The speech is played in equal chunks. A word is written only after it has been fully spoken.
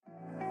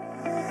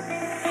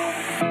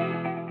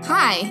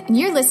Hi, and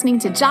you're listening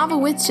to Java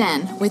with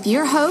Jen with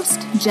your host,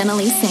 Jenna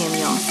Lee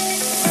Samuel.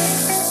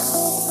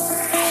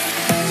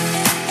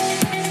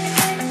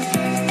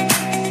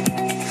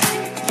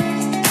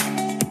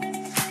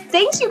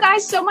 Thanks, you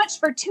guys, so much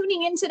for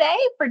tuning in today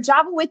for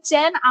Java with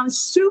Jen. I'm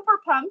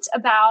super pumped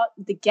about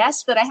the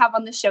guest that I have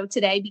on the show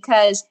today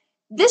because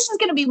this is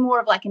going to be more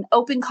of like an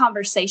open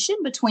conversation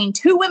between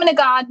two women of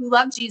God who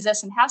love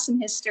Jesus and have some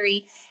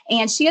history.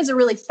 And she has a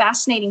really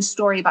fascinating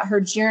story about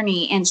her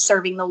journey in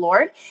serving the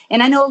Lord.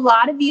 And I know a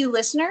lot of you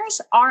listeners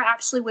are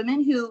actually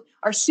women who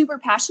are super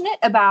passionate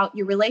about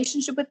your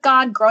relationship with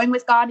God, growing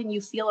with God, and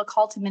you feel a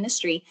call to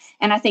ministry.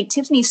 And I think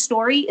Tiffany's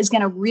story is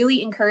going to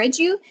really encourage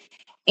you.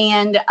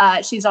 And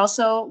she's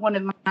also one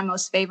of my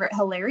most favorite,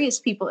 hilarious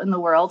people in the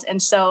world.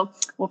 And so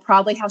we'll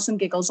probably have some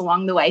giggles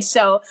along the way.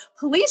 So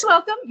please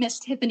welcome Miss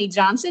Tiffany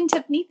Johnson.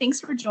 Tiffany, thanks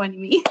for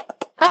joining me.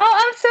 Oh,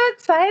 I'm so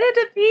excited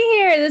to be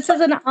here. This is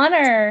an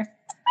honor.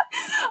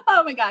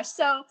 Oh my gosh.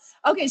 So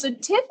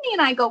Tiffany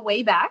and I go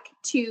way back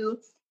to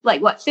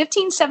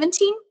 15,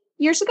 17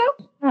 years ago?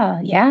 Oh,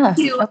 yeah.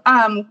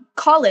 To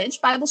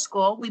college, Bible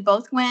school. We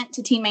both went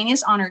to Teen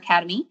Mania's Honor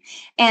Academy.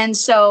 And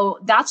so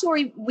that's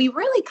where we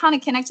really kind of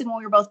connected when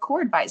we were both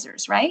core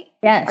advisors, right?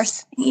 Yes. Our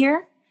second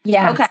year?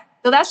 Yeah. Okay.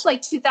 So that's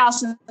like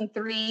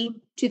 2003,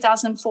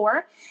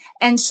 2004.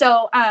 And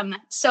so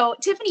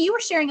Tiffany, you were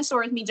sharing a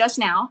story with me just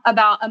now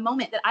about a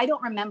moment that I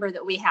don't remember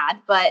that we had,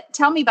 but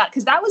tell me about it,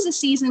 because that was a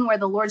season where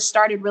the Lord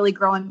started really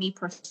growing me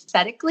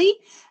prophetically.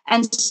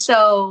 And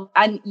so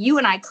you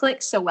and I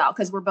clicked so well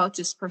because we're both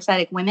just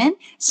prophetic women.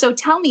 So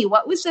tell me,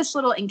 what was this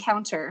little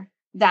encounter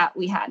that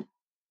we had?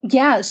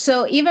 Yeah.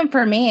 So even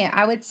for me,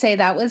 I would say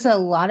that was a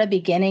lot of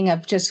beginning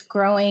of just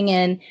growing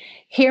and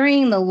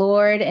hearing the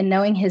Lord and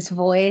knowing his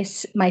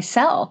voice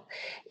myself.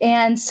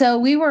 And so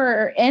we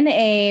were in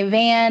a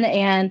van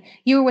and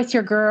you were with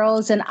your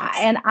girls and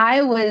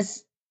I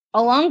was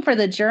along for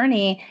the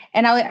journey.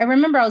 And I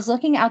remember I was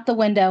looking out the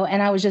window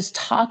and I was just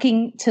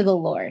talking to the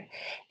Lord.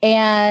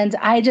 And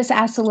I just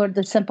asked the Lord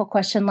the simple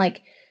question,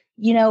 like,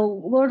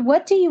 Lord,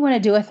 what do you want to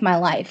do with my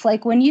life?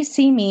 Like when you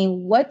see me,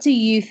 what do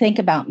you think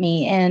about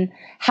me? And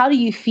how do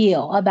you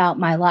feel about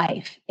my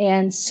life?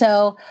 And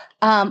so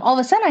all of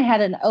a sudden I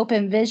had an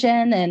open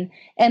vision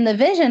and the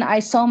vision, I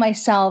saw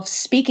myself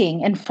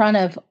speaking in front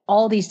of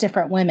all these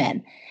different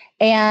women.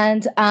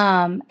 And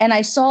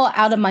I saw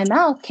out of my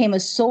mouth came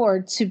a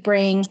sword to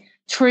bring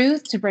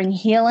truth, to bring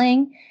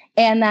healing.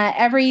 And that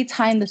every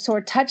time the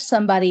sword touched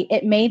somebody,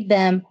 it made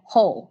them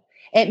whole.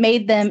 It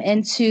made them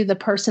into the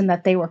person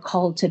that they were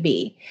called to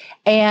be.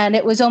 And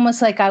it was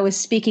almost like I was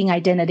speaking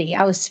identity.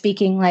 I was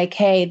speaking like,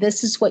 hey,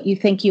 this is what you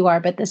think you are,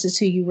 but this is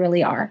who you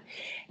really are.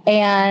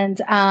 And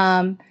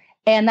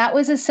that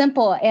was as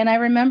simple. And I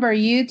remember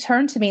you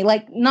turned to me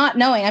like not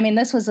knowing, I mean,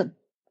 this was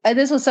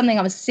something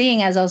I was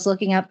seeing as I was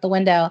looking out the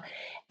window,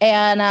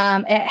 and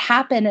it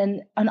happened.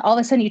 And all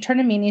of a sudden you turned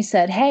to me and you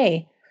said,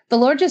 hey, the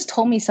Lord just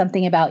told me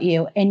something about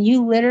you. And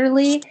you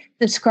literally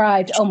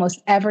described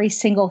almost every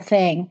single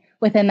thing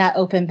within that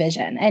open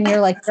vision. And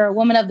you're like, you're a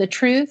woman of the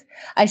truth.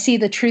 I see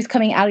the truth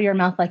coming out of your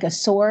mouth like a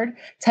sword,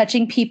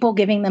 touching people,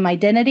 giving them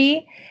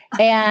identity.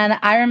 And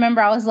I remember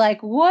I was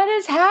like, what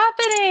is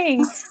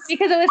happening?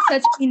 Because it was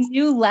such a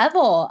new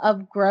level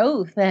of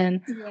growth. And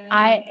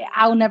yeah.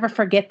 I'll never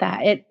forget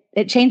that.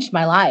 It changed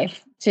my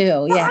life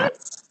too. Yeah.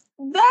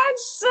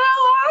 That's so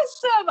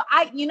awesome.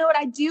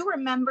 I do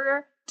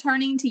remember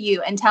turning to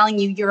you and telling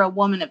you you're a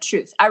woman of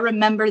truth. I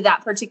remember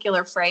that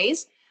particular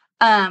phrase.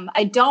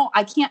 I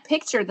can't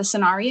picture the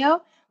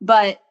scenario,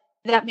 but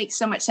that makes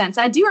so much sense.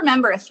 I do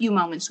remember a few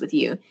moments with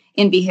you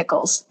in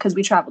vehicles because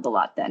we traveled a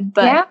lot then,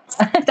 but yeah.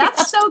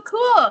 That's so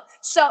cool.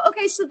 So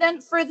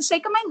then for the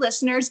sake of my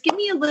listeners, give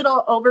me a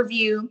little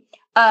overview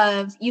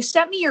of, you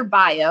sent me your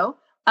bio,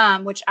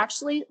 which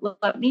actually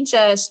let me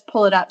just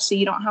pull it up so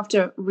you don't have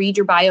to read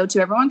your bio to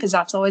everyone, because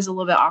that's always a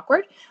little bit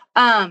awkward.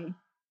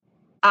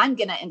 I'm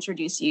going to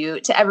introduce you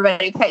to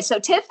everybody. Okay, so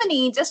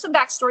Tiffany, just some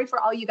backstory for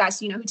all you guys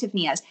so you know who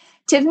Tiffany is.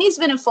 Tiffany's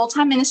been in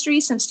full-time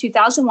ministry since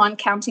 2001,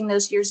 counting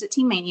those years at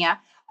Teen Mania.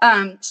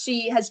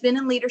 She has been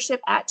in leadership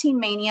at Teen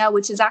Mania,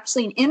 which is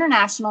actually an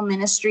international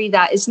ministry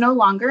that is no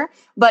longer,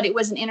 but it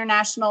was had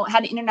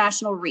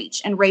international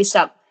reach and raised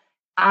up,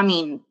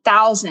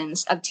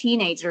 thousands of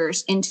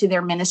teenagers into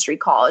their ministry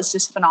call. It's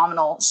just a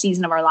phenomenal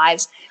season of our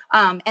lives.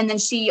 And then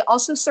she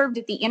also served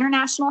at the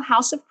International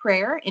House of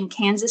Prayer in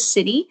Kansas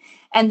City.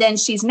 And then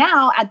she's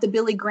now at the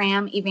Billy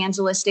Graham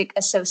Evangelistic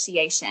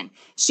Association.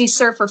 She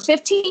served for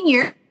 15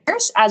 years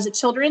as a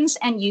children's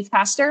and youth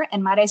pastor.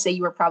 And might I say,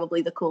 you were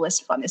probably the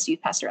coolest, funnest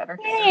youth pastor ever.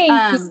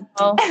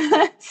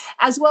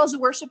 As well as a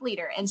worship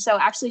leader. And so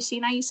actually she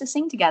and I used to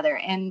sing together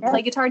and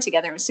play guitar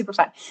together. It was super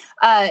fun.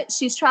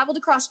 She's traveled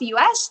across the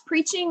U.S.,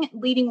 preaching,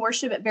 leading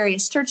worship at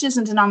various churches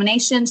and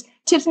denominations.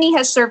 Tiffany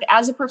has served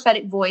as a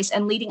prophetic voice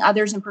and leading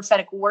others in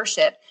prophetic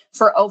worship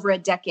for over a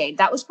decade.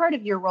 That was part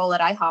of your role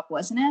at IHOP,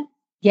 wasn't it?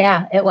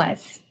 Yeah, it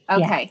was.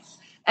 Okay. Yeah.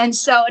 And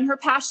her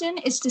passion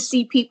is to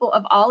see people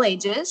of all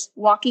ages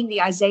walking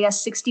the Isaiah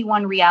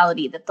 61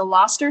 reality that the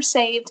lost are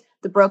saved,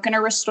 The broken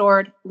are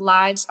restored.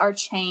 Lives are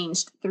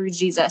changed through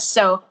Jesus.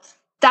 So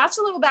that's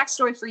a little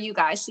backstory for you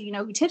guys, so you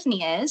know who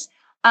Tiffany is.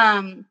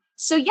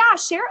 So yeah,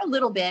 share a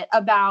little bit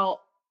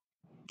about,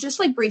 just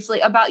like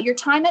briefly, about your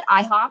time at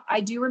IHOP.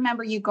 I do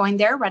remember you going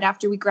there right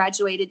after we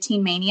graduated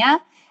Teen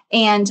Mania.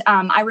 And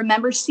I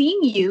remember seeing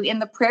you in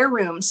the prayer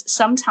rooms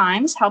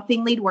sometimes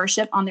helping lead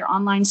worship on their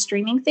online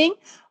streaming thing.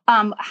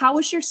 How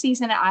was your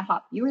season at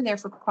IHOP? You were there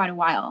for quite a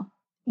while.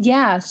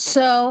 Yeah.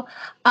 So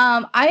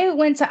I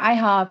went to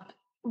IHOP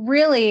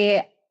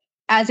really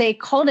as a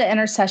call to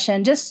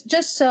intercession.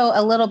 Just so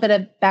a little bit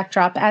of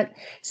backdrop. At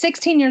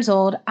 16 years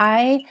old,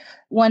 I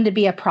wanted to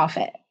be a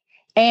prophet.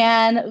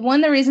 And one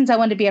of the reasons I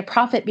wanted to be a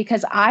prophet,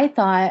 because I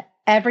thought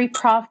every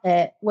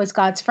prophet was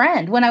God's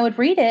friend. When I would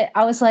read it,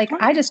 I was like,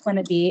 I just want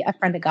to be a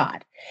friend of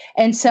God.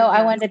 And so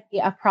I wanted to be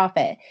a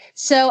prophet.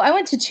 So I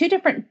went to two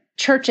different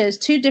churches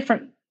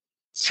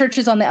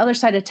on the other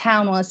side of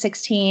town when I was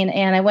 16.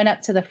 And I went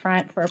up to the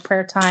front for a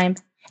prayer time.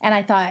 And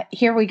I thought,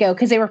 here we go,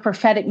 because they were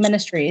prophetic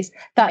ministries.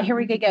 Thought, here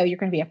we go. You're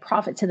going to be a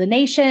prophet to the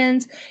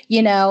nations,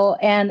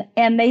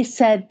 and they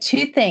said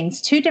two things,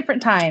 two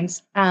different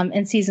times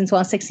in seasons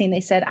 1 16.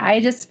 They said, I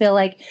just feel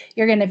like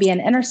you're going to be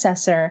an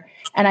intercessor,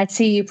 and I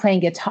see you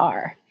playing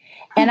guitar.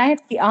 And I have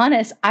to be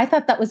honest, I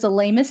thought that was the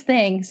lamest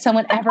thing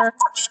someone ever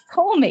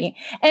told me.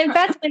 And in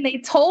fact, when they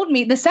told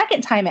me the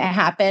second time it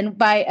happened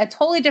by a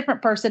totally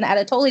different person at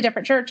a totally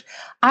different church,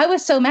 I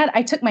was so mad.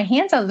 I took my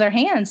hands out of their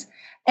hands,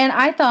 and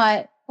I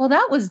thought, well,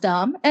 that was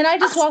dumb. And I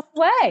just walked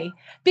away,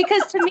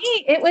 because to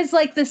me, it was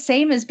like the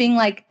same as being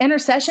like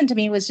intercession to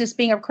me was just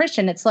being a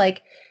Christian. It's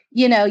like,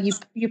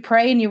 you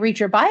pray and you read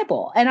your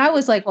Bible. And I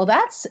was like, well,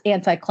 that's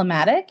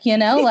anticlimactic,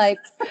 like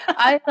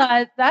I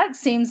thought that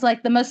seems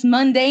like the most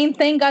mundane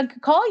thing God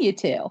could call you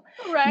to,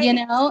 right.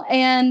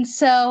 And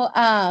so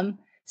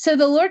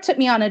the Lord took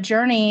me on a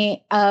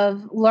journey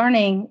of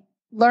learning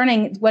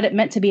what it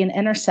meant to be an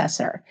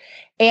intercessor.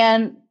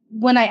 And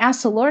when I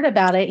asked the Lord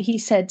about it, he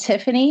said,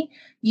 Tiffany,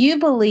 you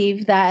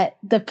believe that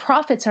the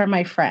prophets are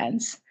my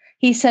friends.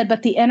 He said,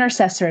 but the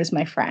intercessor is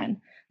my friend.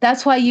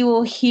 That's why you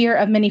will hear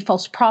of many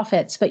false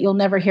prophets, but you'll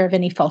never hear of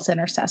any false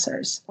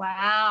intercessors.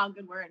 Wow,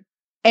 good word.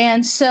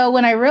 And so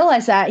when I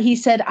realized that, he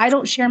said, I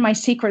don't share my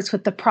secrets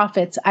with the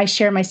prophets. I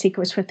share my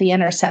secrets with the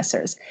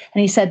intercessors.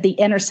 And he said, the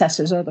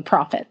intercessors are the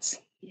prophets.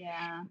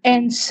 Yeah.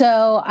 And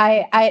so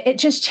it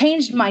just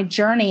changed my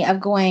journey of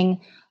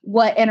going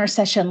what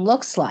intercession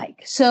looks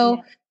like.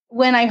 So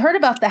when I heard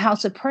about the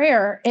House of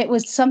Prayer, it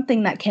was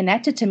something that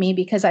connected to me,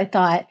 because I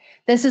thought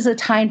this is a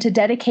time to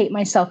dedicate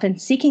myself in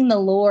seeking the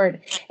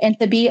Lord and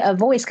to be a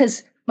voice,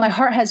 because my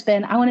heart has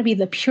been, I want to be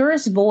the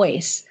purest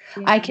voice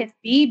I can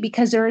be,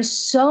 because there is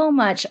so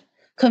much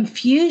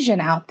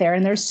confusion out there.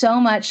 And there's so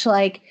much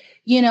I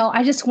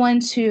just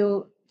want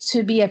to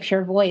be a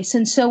pure voice.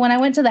 And so when I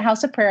went to the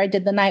House of Prayer, I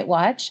did the night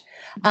watch.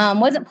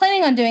 Wasn't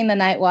planning on doing the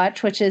night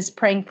watch, which is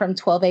praying from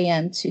 12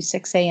 a.m. to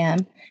 6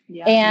 a.m.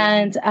 Yeah.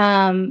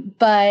 And,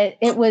 but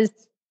it was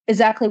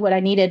exactly what I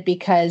needed,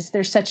 because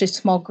there's such a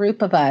small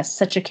group of us,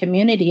 such a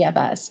community of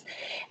us.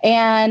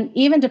 And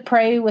even to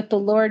pray with the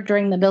Lord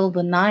during the middle of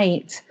the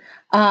night,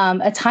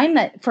 a time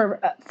that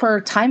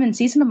for time and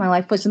season of my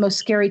life was the most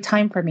scary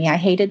time for me. I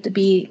hated to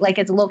be, like,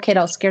 as a little kid,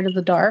 I was scared of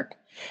the dark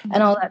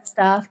and all that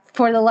stuff.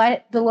 For the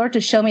Lord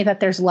to show me that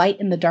there's light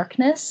in the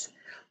darkness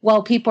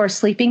while people are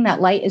sleeping,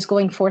 that light is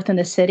going forth in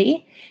the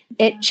city.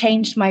 It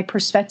changed my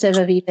perspective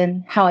of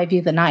even how I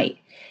view the night.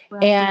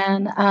 Right.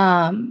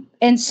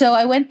 And so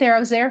I went there. I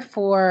was there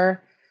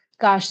for,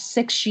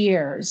 6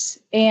 years.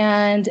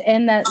 And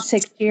in that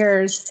 6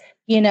 years,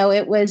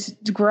 it was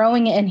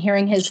growing and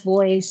hearing his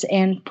voice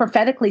and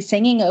prophetically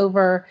singing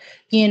over,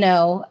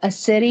 a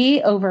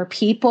city, over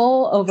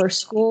people, over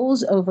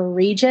schools, over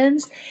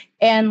regions,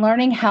 and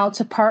learning how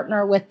to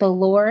partner with the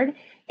Lord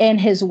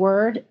and his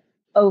word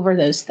over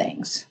those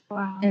things.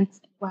 Wow. And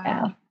wow.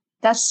 Yeah.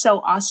 That's so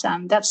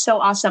awesome. That's so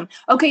awesome.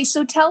 Okay.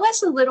 So tell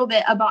us a little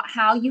bit about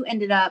how you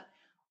ended up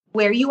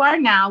where you are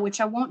now, which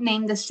I won't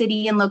name the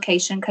city and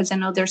location because I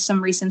know there's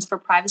some reasons for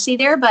privacy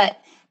there, but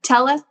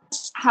tell us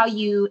how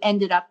you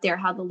ended up there,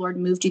 how the Lord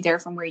moved you there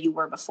from where you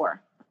were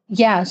before.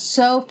 Yeah.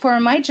 So for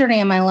my journey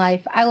in my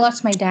life, I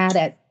lost my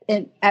dad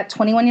at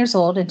 21 years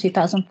old in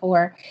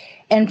 2004.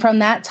 And from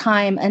that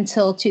time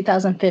until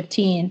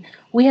 2015,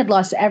 we had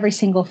lost every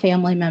single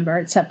family member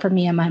except for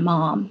me and my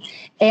mom.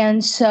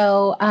 And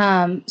so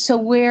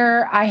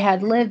where I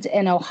had lived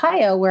in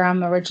Ohio, where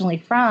I'm originally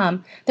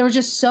from, there was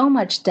just so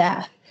much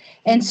death.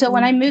 And so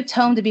when I moved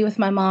home to be with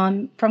my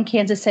mom from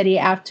Kansas City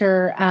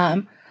after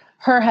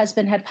her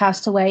husband had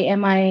passed away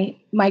and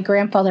my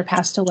grandfather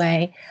passed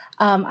away,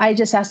 I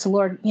just asked the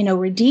Lord,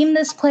 redeem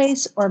this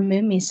place or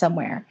move me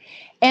somewhere.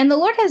 And the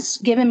Lord has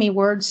given me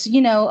words, a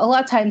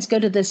lot of times go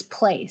to this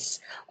place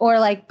or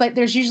but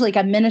there's usually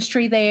a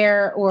ministry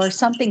there or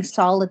something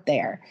solid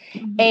there.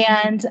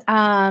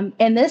 Mm-hmm.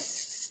 And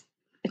this,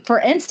 for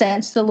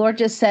instance, the Lord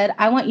just said,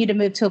 I want you to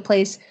move to a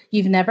place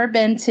you've never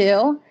been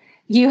to.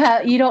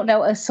 You don't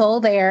know a soul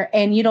there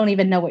and you don't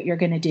even know what you're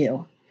going to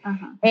do.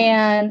 Uh-huh.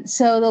 And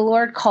so the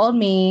Lord called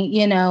me,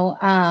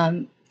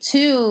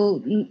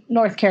 to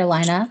North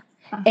Carolina.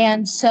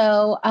 And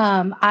so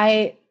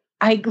I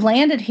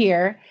landed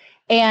here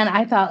and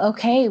I thought,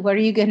 okay, what are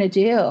you going to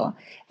do?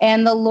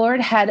 And the Lord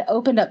had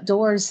opened up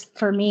doors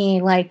for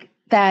me like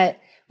that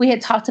we had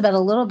talked about a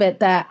little bit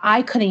that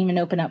I couldn't even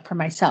open up for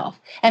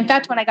myself. In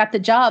fact, when I got the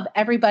job,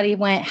 everybody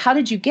went, how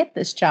did you get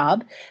this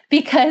job?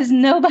 Because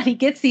nobody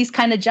gets these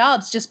kind of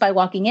jobs just by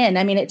walking in.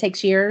 I mean, it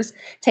takes years,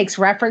 it takes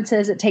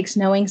references, it takes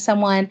knowing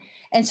someone.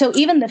 And so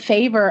even the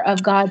favor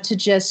of God to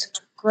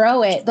just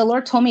grow it, the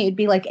Lord told me it'd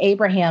be like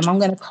Abraham. I'm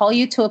going to call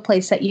you to a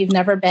place that you've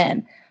never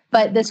been,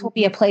 but this will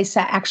be a place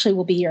that actually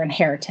will be your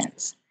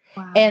inheritance.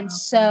 Wow. And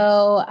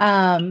so,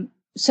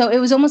 so it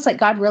was almost like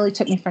God really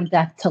took me from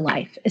death to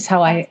life is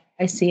how I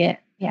see it.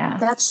 Yeah.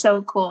 That's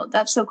so cool.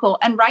 That's so cool.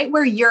 And right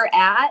where you're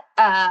at,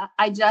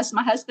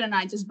 my husband and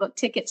I just booked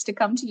tickets to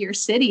come to your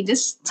city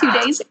just 2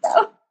 days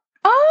ago.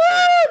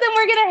 Oh, then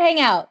we're going to hang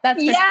out.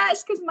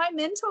 Yes, because my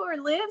mentor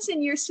lives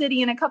in your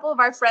city, and a couple of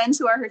our friends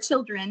who are her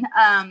children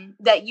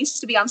that used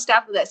to be on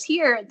staff with us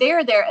here,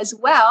 they're there as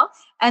well.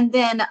 And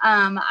then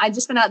I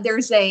just found out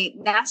there's a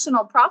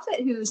national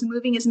prophet who's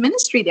moving his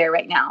ministry there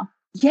right now.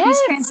 Yes.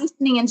 He's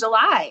transitioning in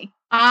July.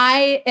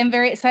 I am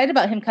very excited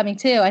about him coming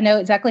too. I know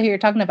exactly who you're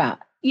talking about.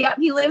 Yeah,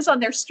 he lives on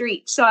their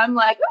street. So I'm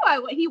like,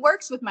 he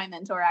works with my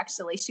mentor,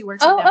 actually. She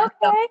works with them. Okay.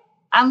 So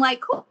I'm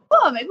like, cool,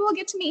 maybe we'll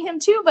get to meet him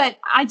too. But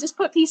I just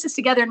put pieces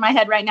together in my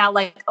head right now,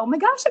 like, oh my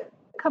gosh, I'm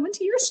coming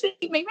to your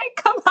city. Maybe I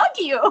can come hug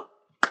you.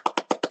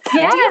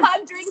 Yeah. Do you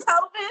hug during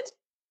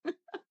COVID?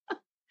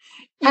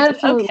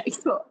 Absolutely. Okay,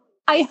 cool.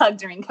 I hugged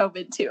during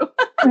COVID too.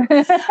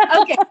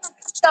 Okay.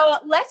 So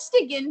let's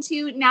dig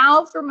into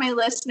now for my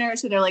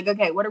listeners who they're like,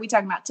 okay, what are we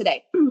talking about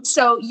today?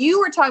 So you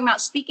were talking about,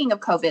 speaking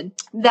of COVID,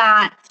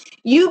 that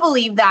you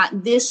believe that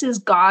this is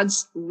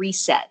God's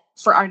reset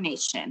for our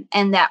nation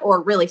and that,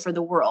 or really for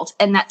the world,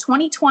 and that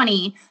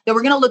 2020, that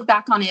we're going to look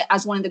back on it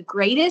as one of the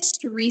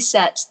greatest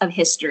resets of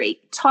history.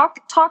 Talk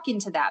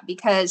into that,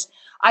 because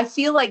I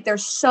feel like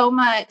there's so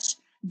much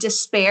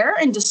despair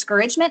and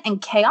discouragement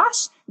and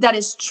chaos that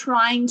is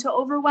trying to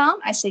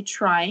overwhelm. I say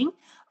trying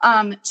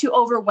to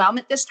overwhelm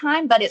at this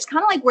time, but it's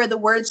kind of like where the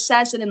word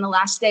says that in the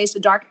last days, the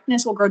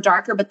darkness will grow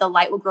darker, but the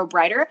light will grow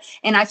brighter.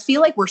 And I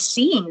feel like we're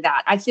seeing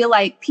that. I feel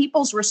like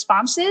people's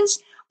responses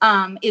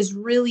is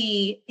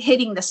really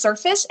hitting the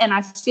surface. And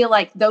I feel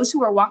like those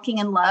who are walking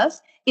in love,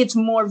 it's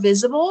more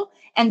visible.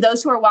 And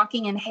those who are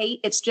walking in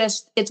hate,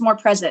 it's more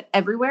present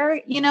everywhere,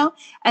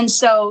 And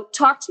so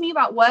talk to me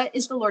about, what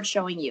is the Lord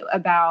showing you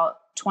about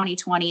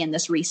 2020 and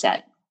this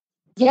reset?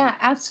 Yeah,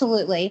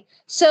 absolutely.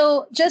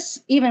 So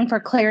just even for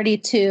clarity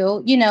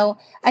too,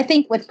 I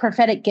think with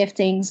prophetic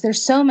giftings,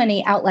 there's so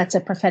many outlets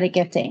of prophetic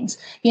giftings,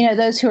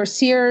 those who are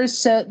seers,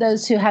 so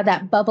those who have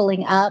that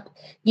bubbling up,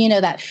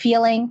 that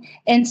feeling.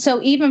 And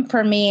so even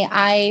for me,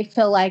 I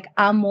feel like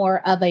I'm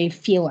more of a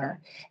feeler.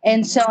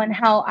 And so in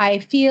how I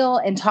feel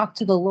and talk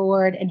to the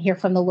Lord and hear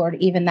from the Lord,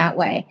 even that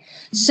way.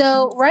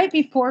 So right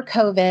before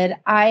COVID,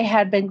 I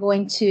had been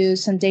going to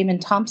some Damon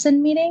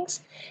Thompson meetings,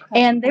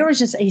 and there was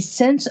just a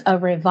sense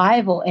of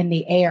revival in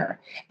the air.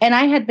 And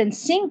I had been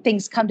seeing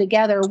things come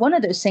together. One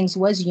of those things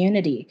was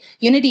unity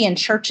in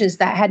churches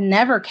that had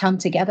never come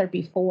together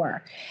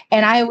before.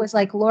 And I was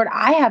like, Lord,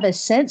 I have a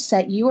sense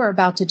that you are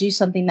about to do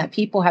something that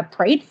people have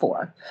prayed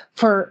for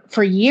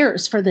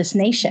years for this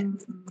nation.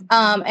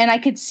 And I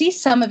could see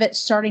some of it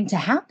starting to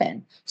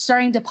happen,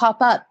 starting to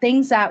pop up,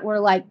 things that were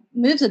like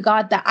moves of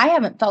God that I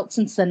haven't felt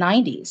since the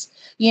 90s,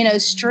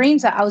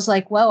 streams that I was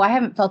like, whoa, I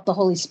haven't felt the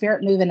Holy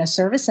Spirit move in a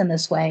service in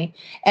this way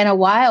in a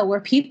while, where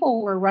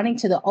people were running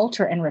to the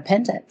altar in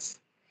repentance.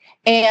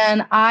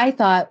 And I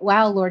thought,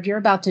 wow, Lord, you're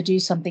about to do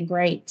something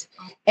great.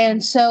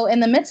 And so in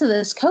the midst of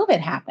this, COVID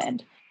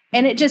happened,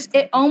 and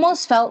it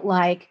almost felt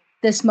like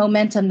this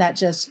momentum that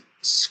just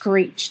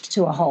screeched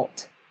to a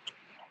halt.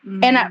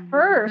 And at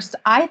first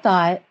I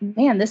thought,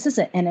 man, this is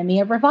an enemy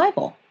of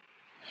revival.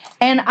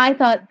 And I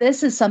thought,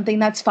 this is something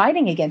that's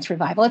fighting against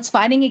revival. It's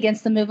fighting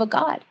against the move of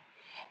God.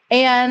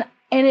 And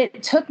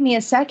it took me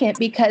a second,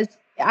 because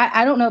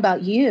I don't know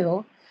about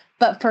you,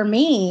 but for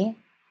me,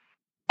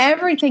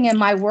 everything in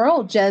my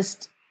world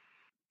just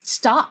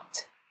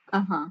stopped.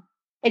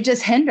 It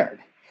just hindered.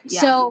 Yeah.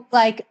 So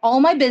like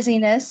all my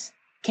busyness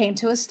came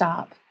to a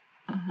stop.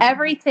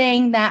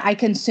 Everything that I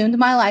consumed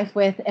my life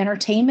with,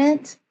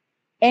 entertainment,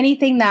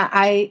 anything that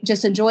I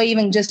just enjoy,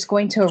 even just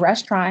going to a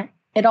restaurant,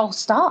 it all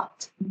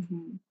stopped.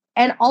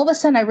 And all of a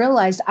sudden I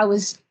realized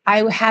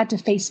I had to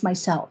face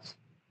myself.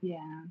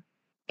 Yeah.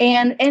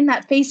 And in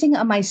that facing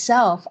of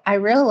myself, I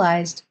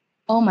realized,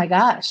 oh my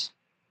gosh,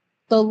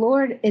 the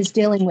Lord is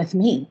dealing with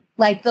me.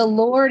 Like the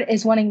Lord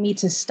is wanting me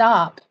to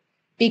stop,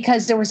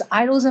 because there was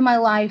idols in my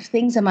life,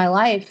 things in my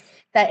life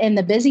that in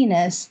the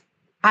busyness,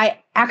 I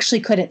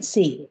actually couldn't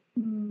see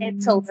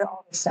until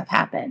all this stuff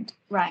happened.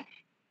 Right.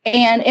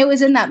 And it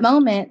was in that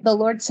moment, the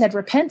Lord said,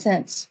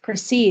 repentance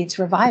precedes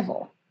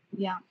revival.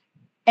 Yeah.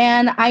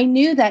 And I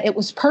knew that it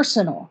was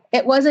personal.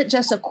 It wasn't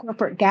just a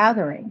corporate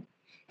gathering.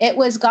 It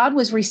was God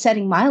was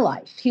resetting my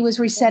life. He was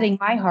resetting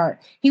my heart.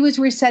 He was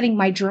resetting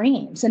my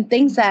dreams and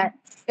things that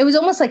it was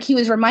almost like he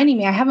was reminding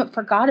me, I haven't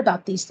forgot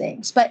about these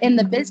things. But in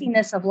the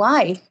busyness of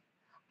life,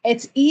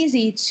 it's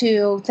easy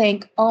to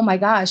think, oh my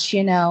gosh,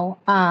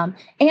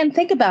 and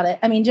think about it.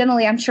 I mean,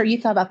 generally, I'm sure you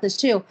thought about this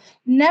too.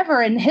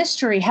 Never in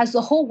history has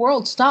the whole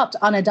world stopped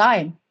on a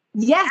dime.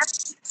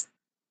 Yes,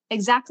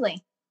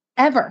 exactly.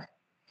 Ever.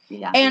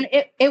 Yeah. And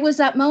it was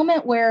that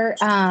moment where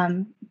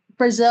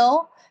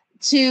Brazil,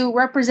 to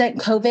represent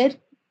COVID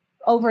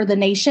over the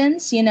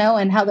nations,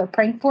 and how they're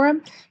praying for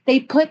him,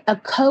 they put a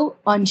coat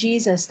on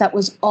Jesus that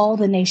was all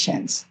the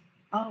nations.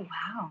 Oh,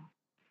 wow.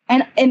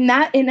 And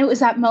it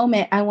was that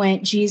moment I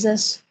went,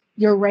 Jesus,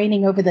 you're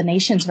reigning over the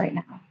nations right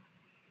now.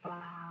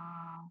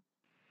 Wow.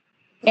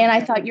 And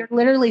I thought, you're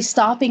literally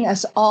stopping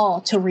us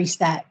all to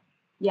reset.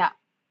 Yeah.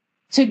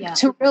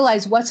 To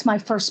realize what's my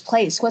first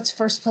place, what's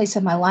first place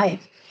in my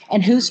life,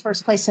 and who's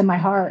first place in my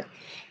heart.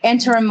 And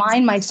to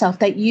remind myself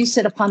that you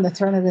sit upon the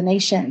throne of the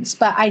nations,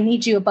 but I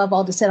need you above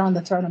all to sit on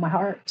the throne of my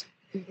heart.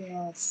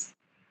 Yes.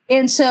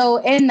 And so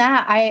in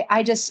that,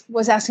 I just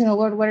was asking the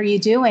Lord, what are you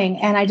doing?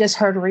 And I just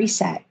heard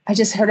reset. I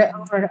just heard it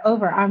over and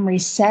over. I'm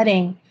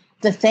resetting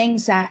the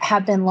things that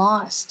have been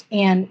lost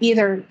and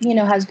either,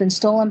 has been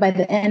stolen by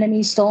the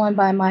enemy, stolen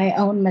by my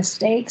own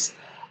mistakes,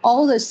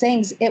 all those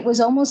things. It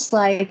was almost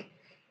like,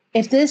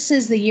 if this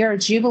is the year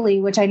of Jubilee,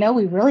 which I know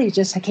we really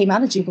just came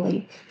out of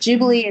Jubilee,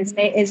 Jubilee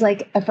is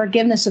like a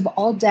forgiveness of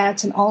all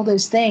debts and all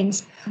those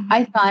things. Mm-hmm.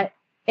 I thought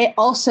it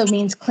also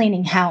means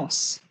cleaning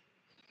house.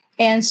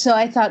 And so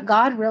I thought,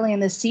 God, really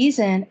in this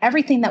season,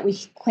 everything that we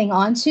cling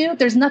on to,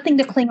 there's nothing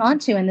to cling on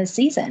to in this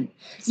season.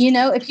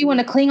 If you want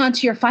to cling on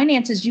to your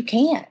finances, you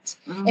can't.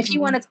 Mm-hmm. If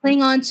you want to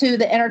cling on to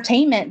the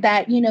entertainment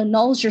that,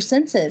 nulls your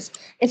senses,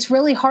 it's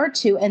really hard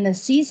to in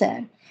this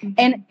season. Mm-hmm.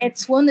 And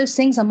it's one of those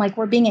things I'm like,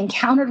 we're being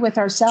encountered with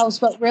ourselves,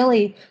 but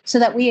really so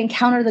that we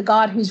encounter the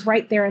God who's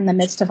right there in the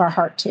midst of our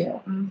heart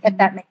too, mm-hmm. if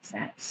that makes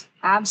sense.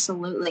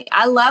 Absolutely.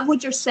 I love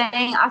what you're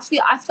saying.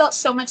 I felt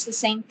so much the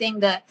same thing.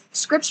 The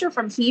scripture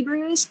from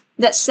Hebrews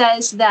that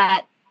says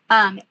that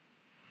the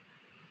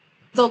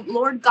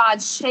Lord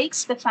God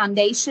shakes the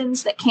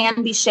foundations that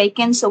can be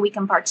shaken so we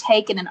can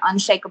partake in an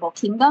unshakable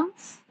kingdom.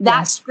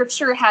 That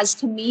scripture has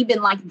to me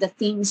been like the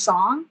theme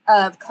song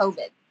of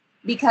COVID.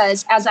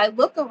 Because as I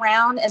look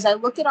around, as I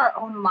look at our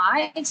own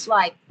lives,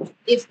 like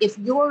if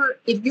your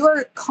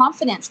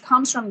confidence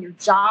comes from your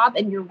job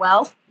and your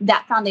wealth,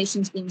 that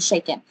foundation's being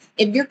shaken.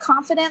 If your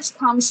confidence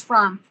comes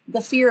from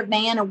the fear of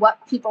man and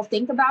what people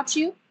think about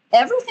you,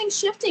 everything's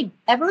shifting.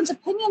 Everyone's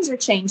opinions are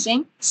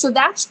changing. So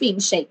that's being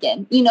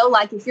shaken.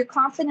 Like if your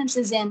confidence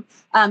is in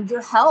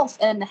your health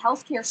and the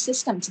healthcare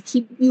system to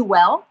keep you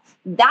well,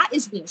 that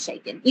is being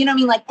shaken.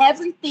 Like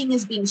everything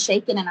is being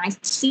shaken. And I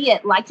see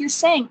it, like you're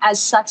saying, as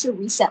such a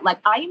reset. Like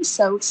I am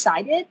so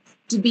excited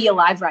to be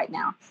alive right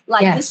now.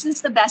 Like This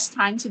is the best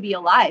time to be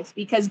alive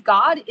because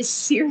God is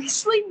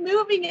seriously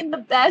moving in the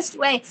best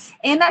way.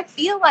 And I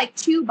feel like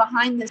too,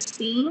 behind the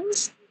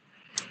scenes,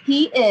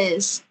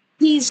 he's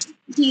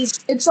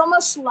it's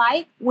almost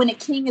like when a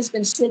king has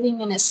been sitting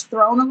in his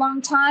throne a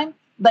long time,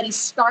 but he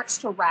starts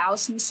to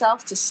rouse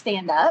himself to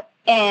stand up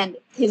and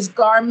his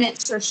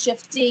garments are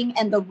shifting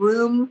and the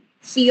room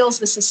feels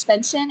the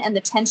suspension and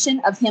the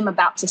tension of him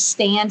about to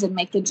stand and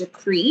make a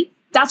decree.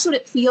 That's what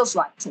it feels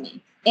like to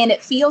me. And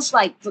it feels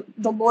like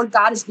the Lord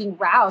God is being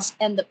roused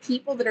and the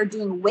people that are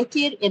doing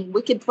wicked in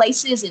wicked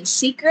places in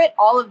secret,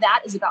 all of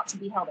that is about to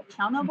be held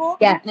accountable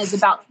and is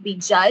about to be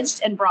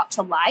judged and brought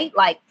to light.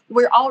 Like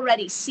we're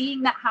already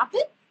seeing that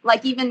happen.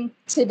 Like even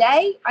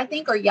today, I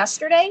think, or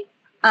yesterday,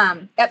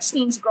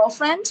 Epstein's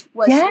girlfriend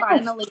was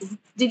finally,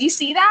 did you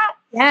see that?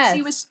 Yes.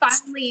 She was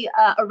finally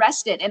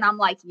arrested. And I'm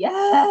like,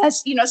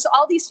 yes, so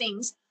all these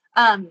things.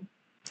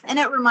 And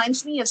it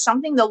reminds me of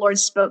something the Lord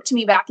spoke to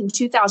me back in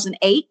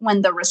 2008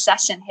 when the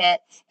recession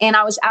hit. And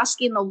I was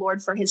asking the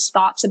Lord for his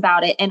thoughts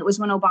about it. And it was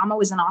when Obama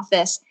was in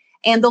office.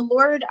 And the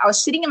Lord, I was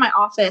sitting in my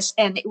office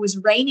and it was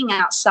raining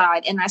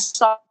outside. And I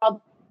saw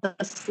the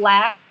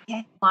flag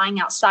flying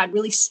outside,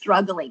 really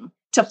struggling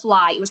to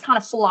fly. It was kind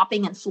of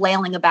flopping and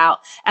flailing about.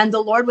 And the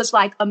Lord was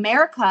like,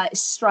 America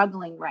is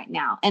struggling right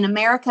now. And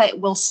America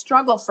will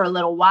struggle for a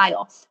little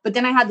while. But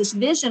then I had this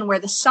vision where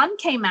the sun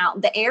came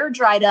out, the air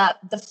dried up,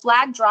 the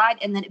flag dried,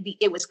 and then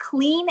it was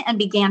clean and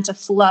began to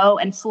flow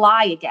and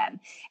fly again.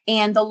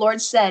 And the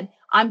Lord said,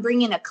 I'm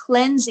bringing a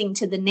cleansing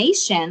to the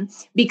nation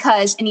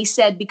because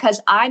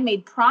I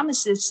made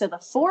promises to the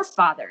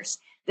forefathers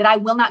that I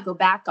will not go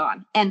back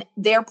on. And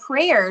their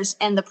prayers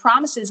and the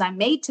promises I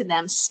made to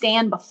them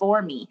stand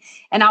before me.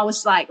 And I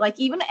was like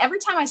even every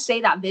time I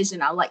say that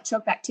vision, I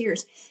choke back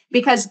tears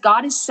because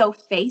God is so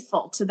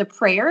faithful to the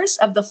prayers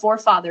of the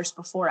forefathers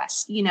before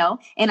us,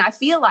 and I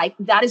feel like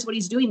that is what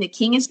he's doing. The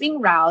king is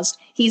being roused.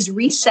 He's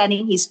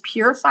resetting. He's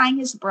purifying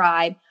his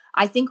bride.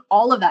 I think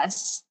all of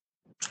us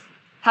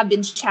have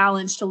been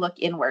challenged to look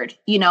inward,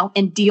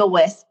 and deal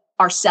with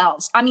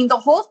ourselves. I mean, the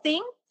whole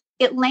thing,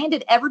 it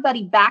landed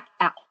everybody back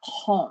at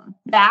home,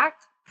 back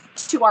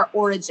to our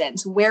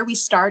origins, where we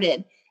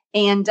started.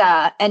 And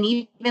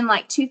even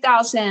like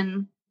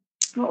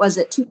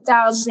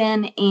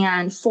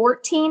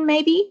 2014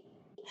 maybe,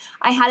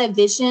 I had a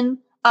vision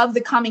of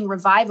the coming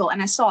revival,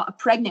 and I saw a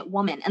pregnant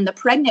woman, and the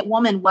pregnant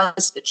woman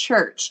was the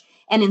church.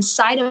 And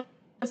inside of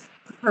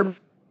her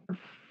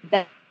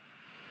belly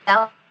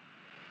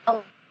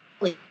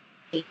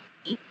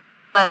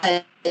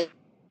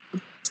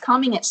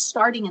it's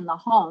starting in the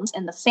homes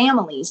and the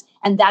families,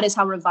 and that is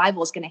how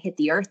revival is going to hit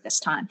the earth this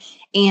time.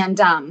 And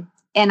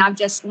I've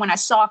just, when I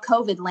saw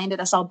COVID landed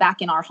us all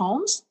back in our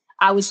homes,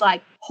 I was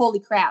like, holy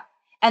crap.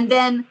 And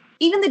then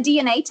even the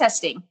DNA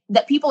testing,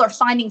 that people are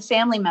finding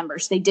family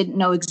members they didn't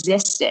know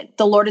existed.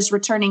 The Lord is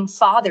returning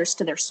fathers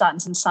to their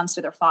sons and sons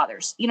to their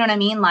fathers. You know what I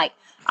mean? Like,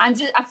 I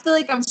feel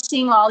like I'm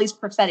seeing all these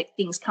prophetic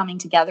things coming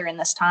together in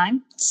this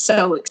time.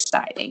 So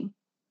exciting.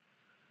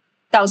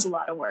 That was a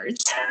lot of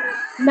words.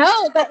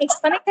 No, but it's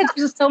funny because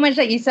there's so much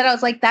that you said. I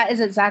was like, that is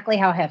exactly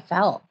how I have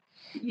felt,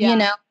 you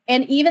know,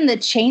 and even the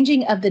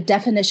changing of the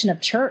definition of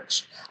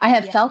church. I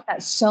have felt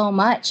that so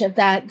much of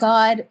that.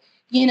 God,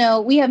 you know,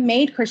 we have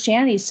made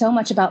Christianity so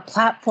much about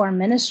platform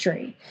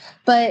ministry,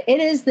 but it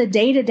is the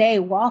day-to-day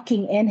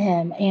walking in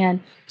him and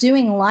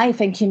doing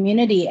life and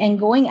community and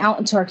going out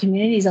into our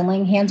communities and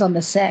laying hands on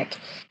the sick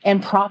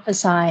and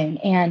prophesying.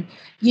 And,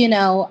 you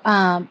know,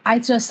 I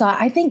just thought,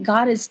 I think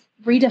God is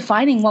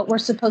redefining what we're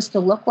supposed to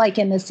look like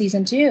in this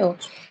season too.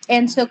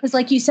 And so, because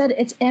like you said,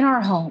 it's in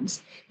our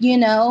homes, you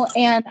know,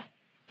 and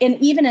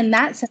even in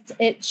that sense,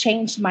 it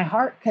changed my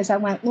heart because I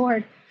went,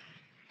 Lord,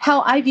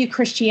 how I view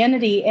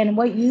Christianity and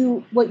what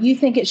you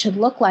think it should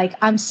look like,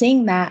 I'm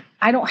seeing that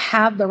I don't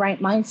have the right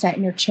mindset,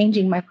 and you're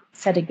changing my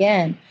mindset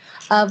again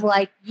of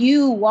like,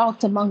 you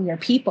walked among your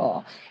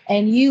people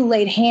and you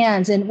laid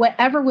hands, and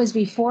whatever was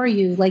before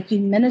you, like you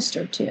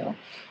ministered to.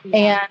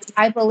 And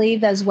I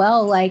believe as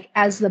well, like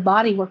as the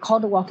body, we're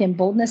called to walk in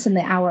boldness in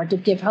the hour to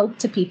give hope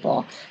to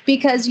people,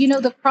 because, you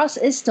know, the cross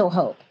is still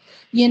hope.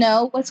 You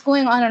know, what's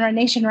going on in our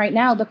nation right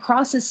now, the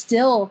cross is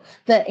still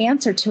the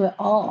answer to it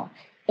all.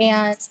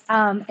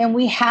 And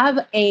we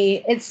have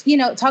it's, you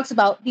know, it talks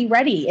about be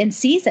ready in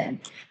season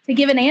to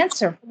give an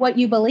answer for what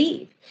you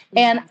believe.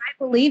 And I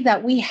believe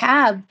that we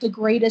have the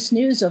greatest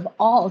news of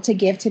all to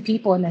give to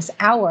people in this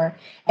hour.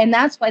 And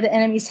that's why the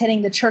enemy's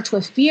hitting the church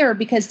with fear,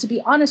 because to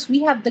be honest,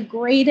 we have the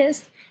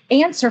greatest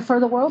answer for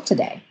the world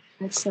today.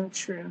 It's so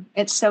true.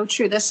 It's so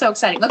true. That's so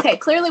exciting. Okay,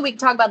 clearly we can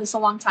talk about this a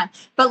long time,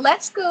 but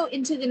let's go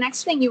into the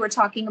next thing you were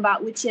talking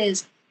about, which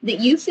is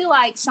that you feel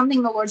like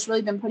something the Lord's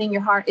really been putting in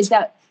your heart is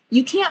that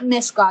you can't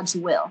miss God's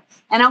will.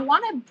 And I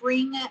want to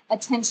bring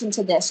attention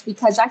to this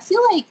because I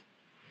feel like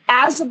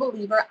as a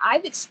believer,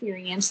 I've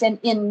experienced, and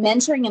in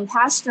mentoring and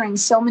pastoring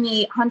so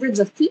many hundreds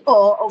of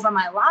people over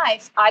my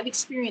life, I've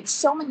experienced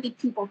so many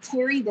people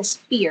carry this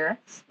fear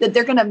that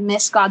they're going to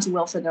miss God's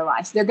will for their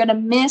life. They're going to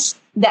miss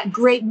that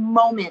great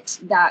moment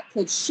that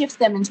could shift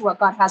them into what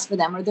God has for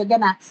them, or they're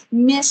going to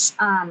miss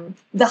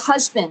the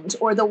husband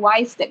or the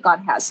wife that God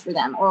has for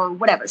them, or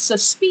whatever. So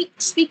speak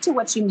to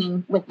what you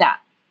mean with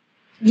that.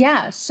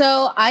 Yeah.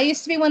 So I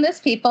used to be one of those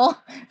people.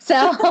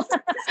 So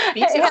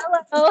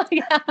hello.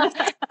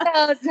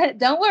 Yeah. So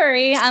don't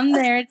worry. I'm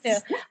there too.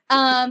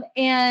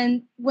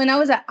 And when I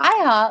was at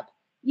IHOP,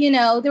 you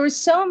know, there were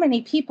so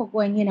many people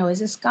going, you know, is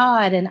this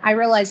God? And I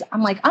realized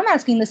I'm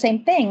asking the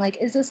same thing. Like,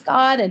 is this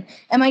God? And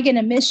am I going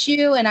to miss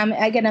you? And am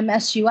I going to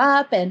mess you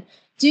up and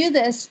do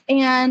this?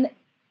 And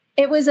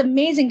it was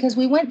amazing because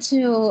we went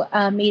to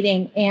a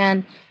meeting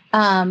and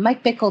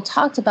Mike Bickle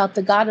talked about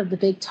the God of the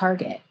big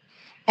target.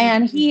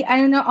 And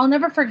I'll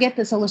never forget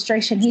this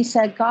illustration. He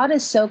said, God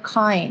is so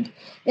kind.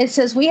 It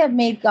says we have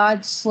made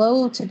God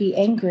slow to be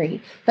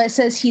angry, but it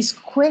says he's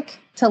quick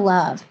to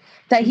love,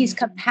 that he's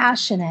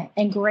compassionate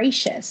and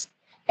gracious.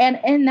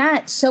 And in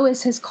that, so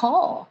is his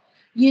call.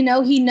 You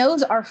know, he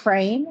knows our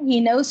frame.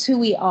 He knows who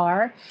we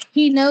are.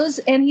 He knows.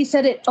 And he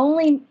said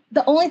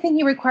the only thing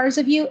he requires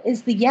of you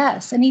is the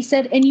yes. And he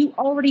said, and you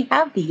already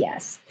have the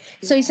yes.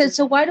 So he said,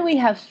 so why do we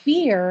have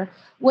fear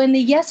when the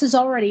yes is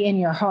already in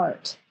your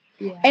heart?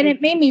 Yeah. And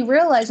it made me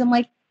realize, I'm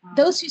like,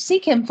 those who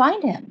seek him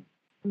find him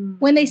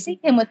when they seek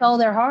him with all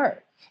their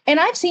heart. And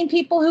I've seen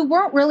people who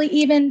weren't really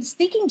even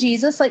seeking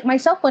Jesus, like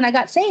myself when I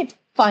got saved,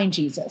 find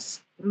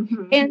Jesus.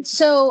 Mm-hmm. And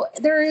so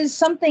there is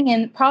something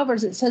in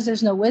Proverbs that says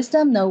there's no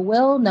wisdom, no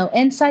will, no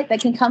insight that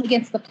can come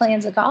against the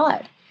plans of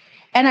God.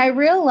 And I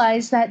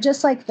realized that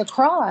just like the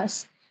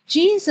cross,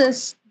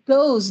 Jesus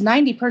goes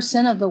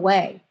 90% of the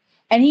way.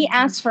 And he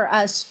asks for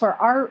us for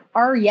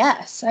our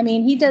yes. I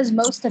mean, he does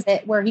most of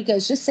it where he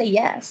goes, just say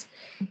yes.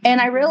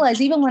 And I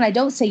realize even when I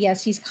don't say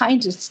yes, he's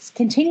kind to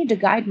continue to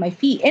guide my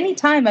feet.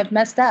 Anytime I've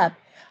messed up,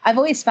 I've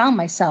always found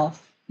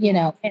myself, you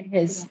know, in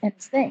his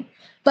thing.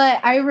 But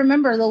I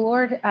remember the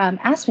Lord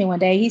asked me one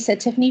day, he said,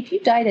 Tiffany, if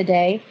you die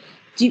today,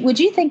 would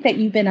you think that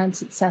you've been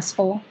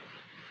unsuccessful?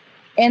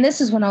 And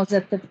this is when I was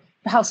at the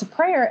house of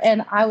prayer.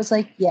 And I was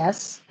like,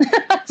 yes.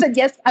 I said,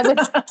 yes, I would.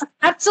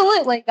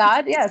 Absolutely,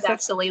 God. Yes.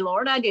 Absolutely,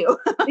 Lord, I do.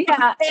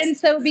 Yeah. And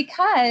so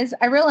because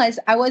I realized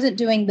I wasn't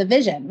doing the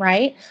vision,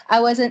 right? I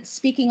wasn't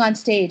speaking on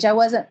stage. I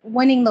wasn't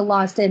winning the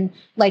lost in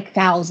like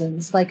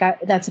thousands. Like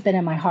that's been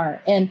in my heart.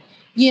 And,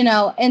 you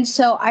know, and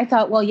so I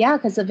thought, well, yeah,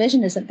 because the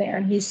vision isn't there.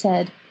 And he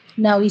said,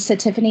 no, he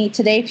said, Tiffany,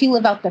 today, if you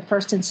live out the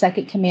first and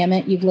second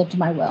commandment, you've lived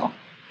my will.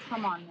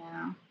 Come on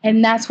now.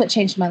 And that's what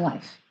changed my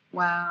life.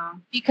 Wow.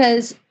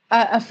 Because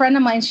a friend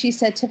of mine, she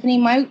said, Tiffany,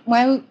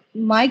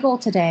 my goal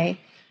today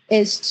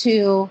is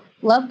to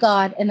love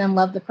God and then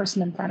love the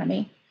person in front of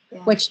me,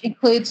 which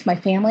includes my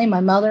family,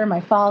 my mother,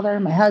 my father,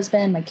 my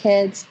husband, my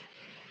kids.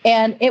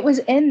 And it was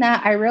in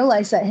that I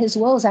realized that his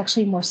will is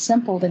actually more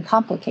simple than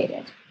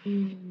complicated.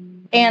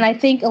 Mm-hmm. And I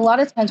think a lot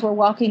of times we're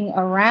walking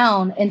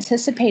around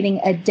anticipating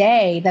a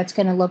day that's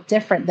going to look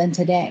different than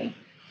today.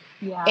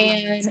 Yeah.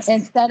 And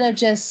instead of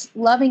just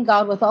loving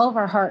God with all of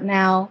our heart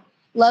now,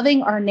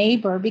 loving our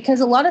neighbor,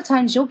 because a lot of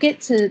times you'll get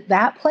to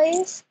that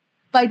place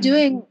by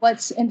doing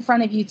what's in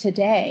front of you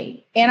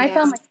today. And I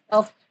found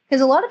myself,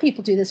 because a lot of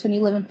people do this when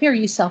you live in fear,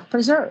 you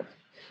self-preserve.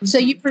 Mm-hmm. So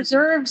you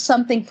preserve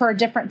something for a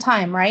different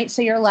time, right?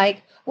 So you're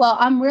like, well,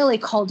 I'm really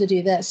called to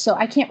do this, so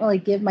I can't really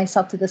give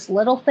myself to this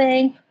little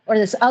thing or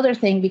this other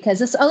thing, because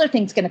this other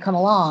thing's going to come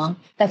along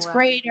that's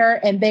greater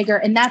and bigger,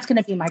 and that's going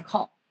to be my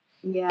call.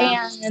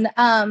 Yeah.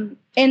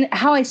 And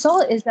how I saw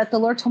it is that the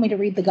Lord told me to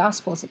read the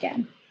Gospels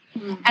again.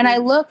 Mm-hmm. And I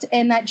looked,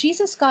 and that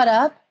Jesus got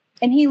up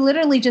and he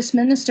literally just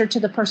ministered to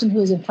the person who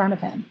was in front of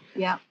him.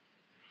 Yeah.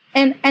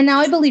 And now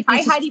I believe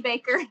Jesus, hi, Heidi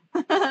Baker.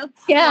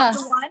 Yeah. Love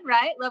the one,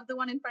 right? Love the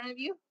one in front of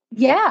you.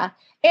 Yeah.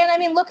 And I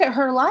mean, look at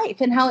her life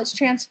and how it's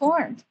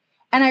transformed.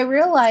 And I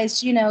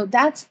realized,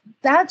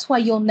 that's why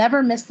you'll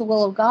never miss the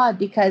will of God,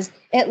 because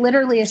it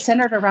literally is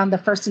centered around the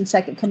first and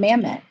second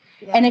commandment.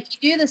 Yeah. And if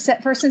you do the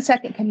first and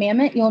second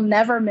commandment, you'll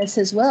never miss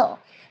his will.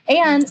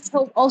 And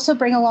he'll also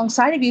bring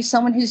alongside of you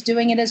someone who's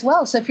doing it as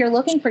well. So if you're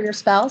looking for your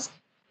spouse,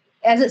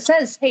 as it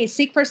says, hey,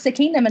 seek first the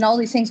kingdom and all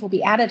these things will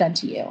be added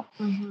unto you.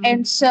 Mm-hmm.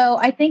 And so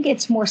I think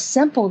it's more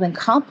simple than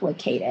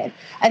complicated.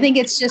 I think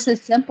it's just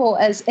as simple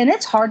as, and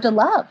it's hard to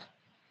love.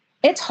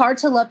 It's hard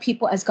to love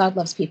people as God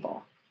loves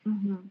people.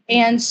 Mm-hmm.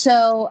 And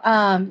so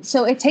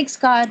it takes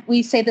God,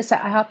 we say this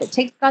at IHOP, it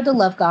takes God to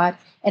love God,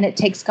 and it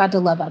takes God to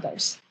love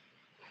others.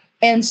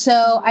 And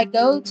so I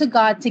go to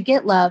God to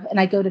get love, and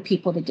I go to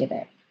people to give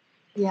it.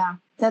 Yeah,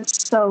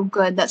 that's so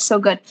good. That's so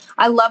good.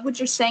 I love what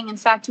you're saying. In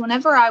fact,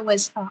 whenever I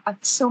have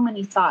so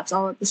many thoughts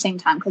all at the same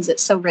time, because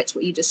it's so rich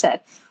what you just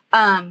said.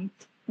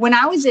 When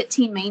I was at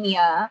Teen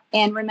Mania,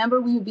 and remember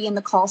we would be in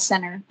the call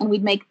center and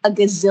we'd make a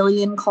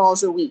gazillion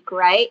calls a week,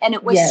 right? And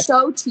it was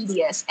so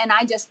tedious. And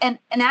and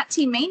at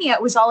Teen Mania,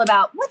 it was all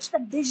about what's the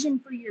vision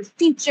for your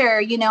future,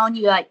 and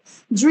you like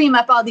dream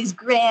up all these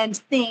grand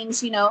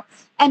things,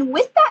 And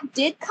with that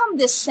did come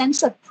this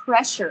sense of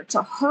pressure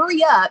to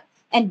hurry up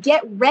and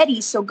get ready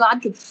so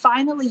God could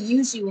finally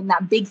use you in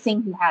that big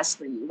thing he has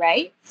for you,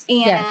 right?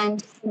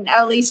 And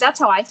at least that's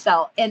how I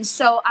felt. And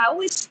so I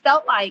always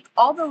felt like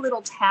all the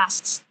little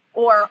tasks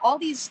or all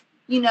these,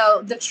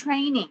 the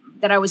training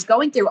that I was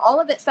going through,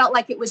 all of it felt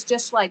like it was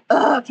just like,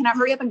 can I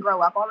hurry up and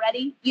grow up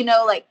already?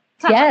 Like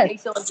kind of like how you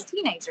feel as a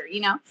teenager,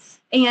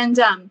 And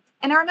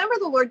I remember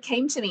the Lord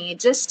came to me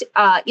just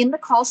in the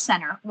call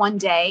center one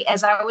day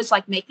as I was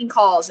like making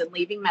calls and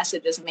leaving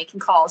messages and making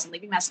calls and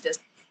leaving messages.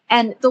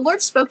 And the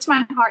Lord spoke to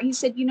my heart. He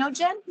said,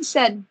 Jen, he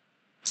said,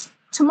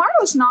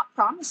 tomorrow's not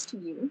promised to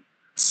you.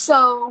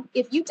 So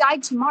if you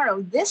died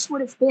tomorrow, this would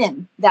have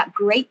been that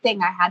great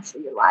thing I had for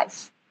your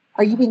life.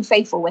 Are you being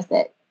faithful with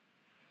it?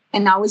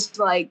 And I was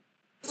like,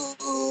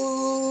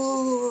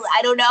 I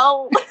don't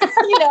know.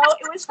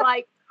 It was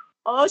like,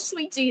 oh,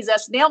 sweet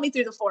Jesus, nail me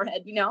through the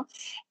forehead,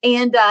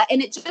 And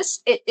it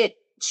just, it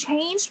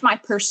changed my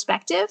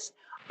perspective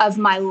of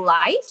my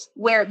life,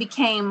 where it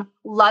became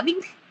loving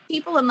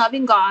people and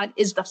loving God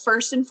is the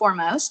first and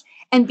foremost,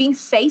 and being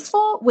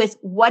faithful with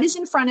what is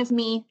in front of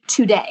me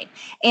today.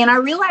 And I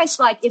realized,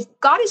 like, if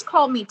God has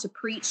called me to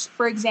preach,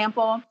 for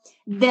example,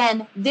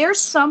 then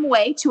there's some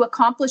way to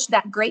accomplish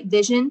that great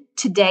vision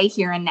today,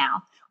 here and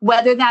now.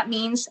 Whether that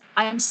means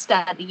I'm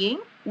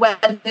studying,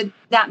 whether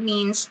that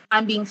means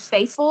I'm being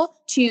faithful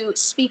to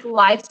speak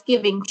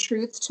life-giving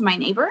truth to my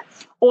neighbor,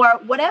 or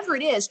whatever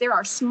it is, there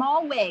are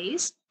small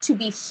ways to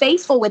be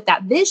faithful with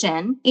that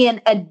vision in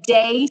a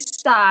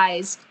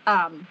day-sized,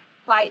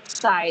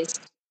 bite-sized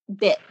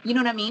bit. You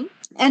know what I mean?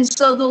 And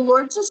so the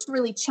Lord just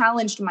really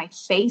challenged my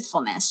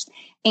faithfulness,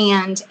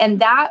 and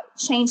that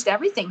changed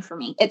everything for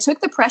me. It took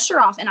the pressure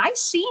off, and I've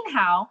seen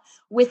how,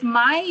 with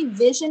my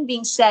vision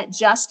being set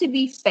just to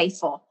be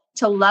faithful,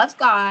 to love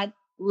God,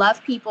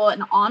 love people,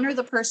 and honor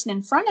the person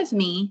in front of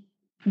me,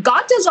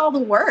 God does all the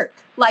work.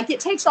 Like, it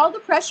takes all the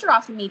pressure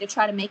off of me to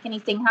try to make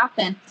anything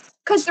happen.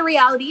 Because the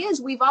reality is,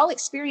 we've all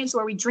experienced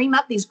where we dream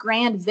up these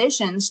grand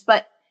visions,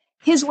 but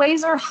his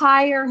ways are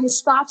higher,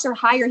 his thoughts are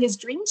higher, his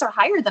dreams are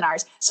higher than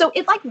ours. So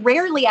it like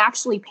rarely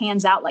actually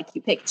pans out like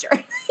you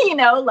picture,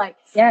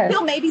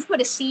 He'll maybe put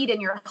a seed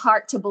in your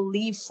heart to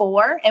believe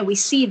for, and we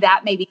see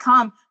that maybe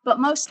come. But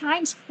most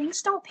times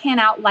things don't pan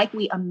out like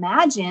we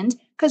imagined,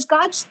 because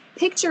God's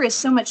picture is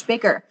so much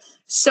bigger.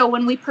 So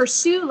when we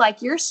pursue,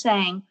 like you're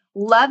saying,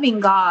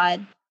 loving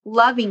God,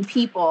 loving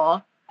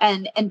people,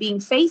 and being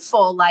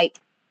faithful, like,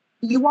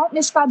 you won't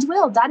miss God's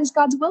will. That is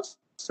God's will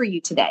for you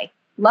today.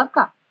 Love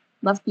God,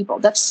 love people.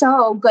 That's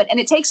so good. And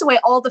it takes away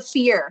all the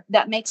fear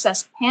that makes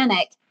us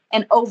panic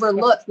and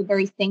overlook the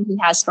very thing he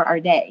has for our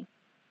day.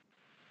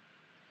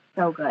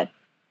 So good.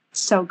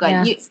 So good.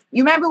 Yeah.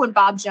 You remember when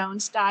Bob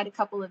Jones died a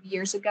couple of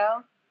years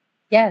ago?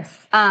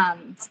 Yes.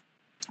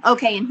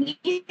 Okay, and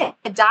he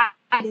had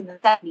died in the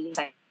 70s,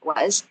 I think it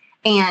was,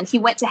 and he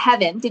went to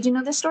heaven. Did you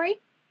know this story?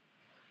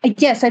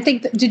 Yes, I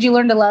think. Did you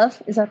learn to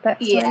love? Is that story?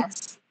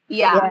 Yes.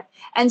 Yeah.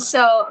 And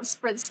so,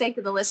 for the sake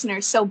of the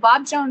listeners, so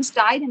Bob Jones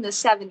died in the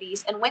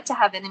 70s and went to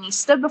heaven, and he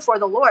stood before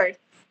the Lord.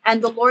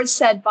 And the Lord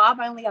said, Bob,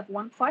 I only have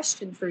one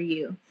question for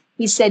you.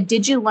 He said,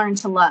 did you learn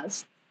to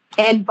love?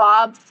 And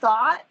Bob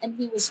thought, and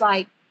he was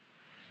like,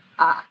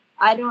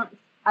 I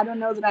don't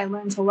know that I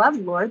learned to love,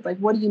 Lord. Like,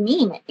 what do you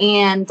mean?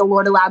 And the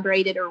Lord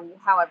elaborated, or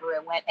however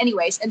it went.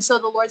 Anyways, and so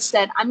the Lord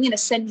said, I'm going to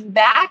send you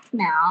back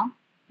now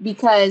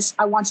because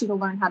I want you to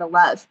learn how to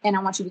love, and I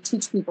want you to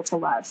teach people to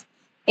love.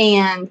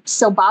 And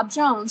so Bob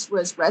Jones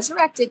was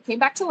resurrected, came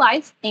back to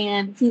life,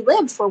 and he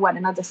lived for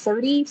another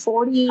 30,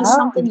 40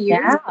 something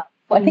years.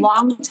 A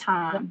long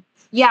time.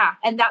 Yeah.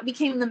 And that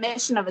became the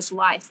mission of his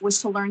life,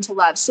 was to learn to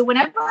love. So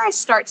whenever I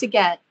start to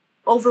get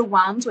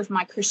overwhelmed with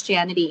my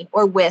Christianity,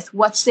 or with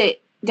what's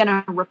it going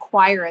to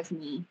require of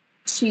me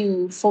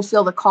to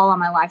fulfill the call on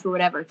my life or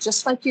whatever,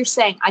 just like you're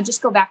saying, I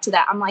just go back to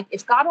that. I'm like,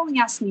 if God only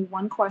asked me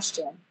one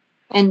question,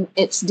 and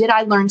it's, did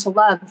I learn to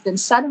love? Then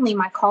suddenly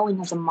my calling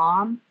as a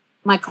mom,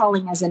 my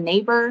calling as a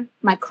neighbor,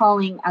 my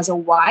calling as a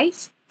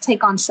wife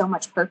take on so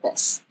much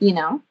purpose,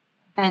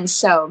 And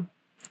so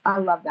I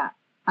love that.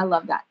 I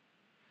love that.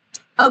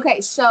 Okay.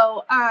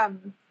 So,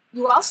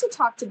 you also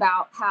talked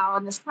about how,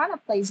 and this kind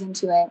of plays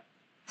into it,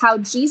 how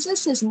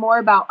Jesus is more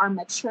about our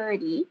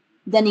maturity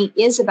than he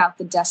is about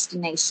the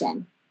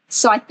destination.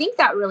 So I think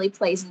that really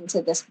plays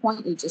into this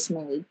point you just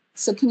made.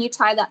 So can you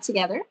tie that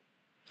together?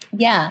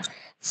 Yeah.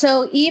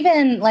 So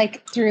even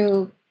like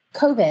through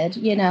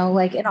COVID,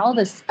 like and all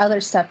this other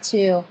stuff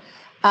too,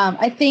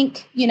 I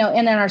think, in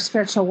our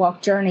spiritual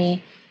walk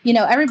journey,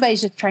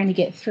 everybody's just trying to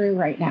get through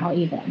right now,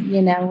 even,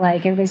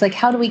 like everybody's like,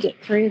 how do we get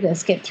through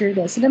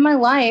this? And in my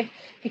life,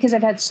 because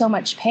I've had so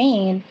much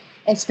pain,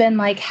 it's been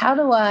like, how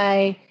do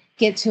I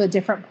get to a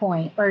different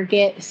point or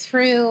get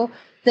through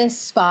this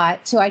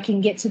spot so I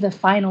can get to the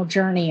final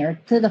journey or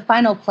to the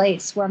final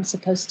place where I'm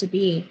supposed to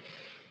be.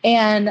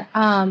 And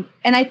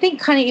I think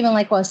kind of even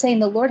like what I was saying,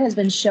 the Lord has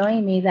been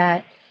showing me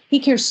that he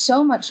cares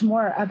so much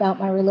more about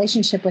my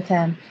relationship with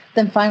him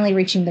than finally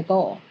reaching the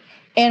goal.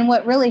 And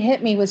what really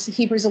hit me was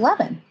Hebrews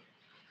 11,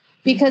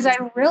 because I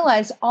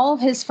realized all of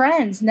his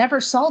friends never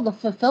saw the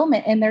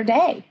fulfillment in their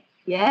day.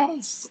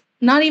 Yes.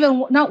 Not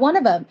one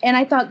of them. And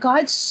I thought,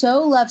 God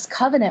so loves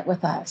covenant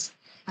with us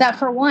that,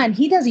 for one,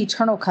 he does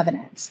eternal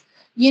covenants.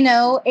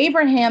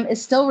 Abraham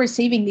is still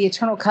receiving the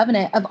eternal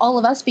covenant of all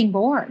of us being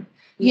born,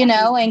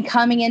 and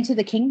coming into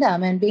the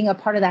kingdom and being a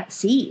part of that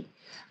seed.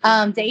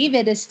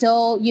 David is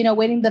still,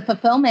 waiting the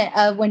fulfillment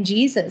of when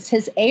Jesus,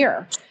 his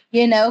heir,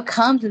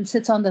 comes and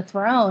sits on the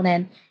throne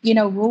and,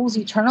 rules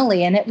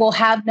eternally, and it will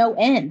have no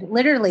end.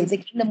 Literally, the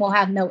kingdom will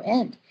have no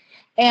end.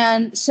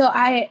 And so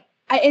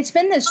it's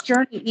been this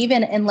journey,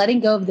 even in letting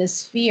go of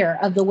this fear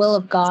of the will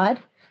of God,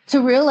 to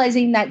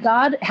realizing that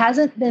God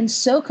hasn't been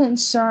so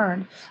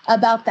concerned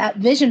about that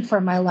vision for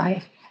my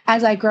life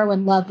as I grow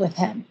in love with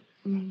him.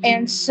 Mm-hmm.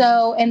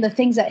 And the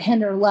things that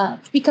hinder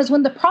love, because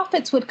when the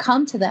prophets would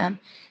come to them,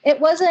 it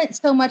wasn't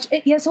so much,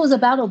 it was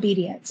about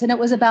obedience, and it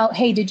was about,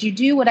 hey, did you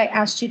do what I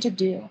asked you to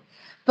do?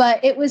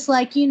 But it was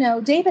like,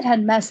 David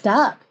had messed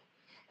up.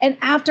 And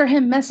after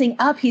him messing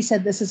up, he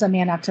said, this is a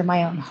man after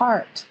my own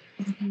heart.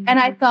 Mm-hmm. And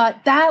I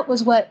thought that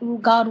was what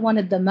God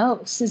wanted the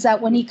most, is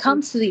that when he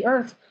comes to the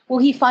earth, will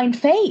he find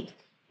faith?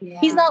 Yeah.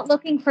 He's not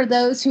looking for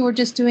those who are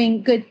just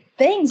doing good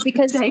things,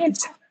 because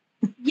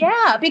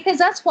because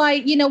that's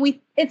why,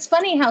 it's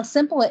funny how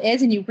simple it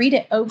is, and you read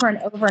it over and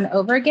over and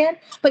over again,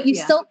 but you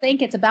still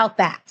think it's about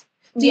that.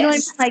 Do you know what I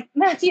mean? Like,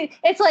 Matthew,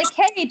 it's like,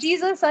 hey,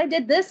 Jesus, I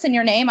did this in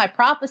your name. I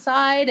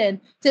prophesied and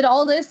did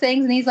all those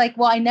things. And he's like,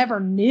 well, I never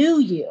knew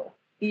you.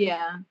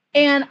 Yeah.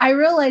 And I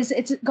realized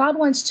God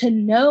wants to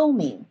know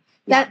me.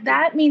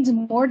 That means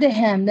more to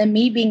him than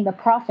me being the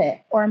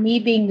prophet or me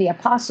being the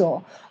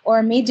apostle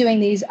or me doing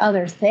these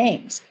other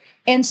things.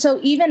 And so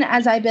even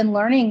as I've been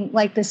learning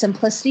like the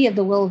simplicity of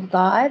the will of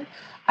God,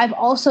 I've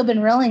also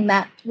been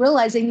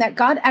realizing that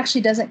God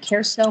actually doesn't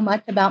care so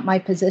much about my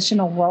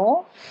positional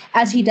role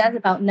as he does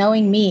about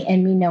knowing me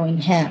and me knowing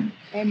him.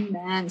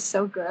 Amen.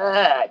 So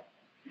good.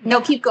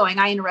 No, keep going.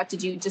 I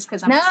interrupted you just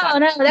because I'm No,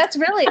 that's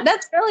really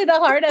the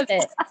heart of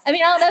it. I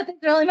mean, I don't know if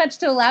there's really much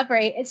to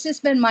elaborate. It's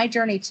just been my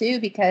journey too,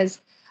 because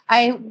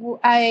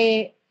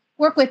I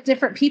work with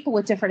different people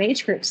with different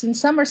age groups, and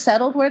some are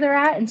settled where they're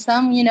at, and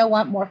some,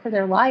 want more for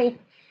their life.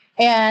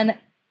 And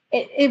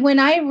when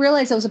I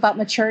realized it was about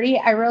maturity,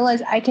 I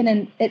realized I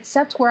can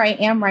accept where I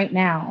am right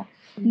now,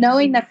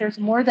 knowing that there's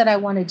more that I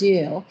want to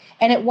do,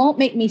 and it won't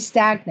make me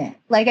stagnant.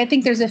 Like, I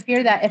think there's a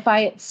fear that if I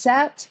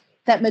accept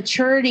that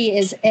maturity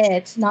is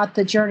it, not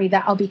the journey,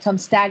 that I'll become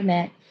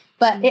stagnant.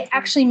 But it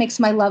actually makes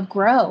my love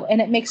grow,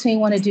 and it makes me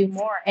want to do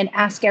more and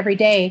ask every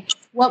day,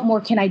 what more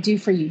can I do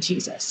for you,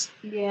 Jesus?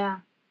 Yeah.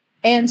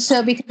 And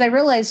so, because I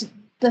realized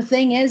the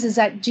thing is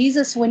that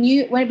Jesus, when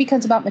it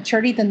becomes about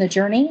maturity than the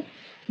journey,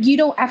 you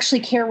don't actually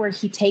care where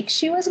he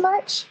takes you as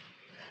much.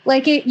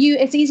 Like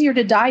it's easier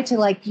to die to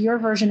like your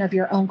version of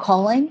your own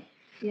calling.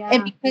 Yeah.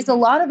 And because a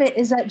lot of it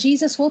is that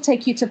Jesus will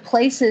take you to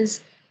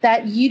places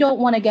that you don't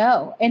want to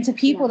go, and to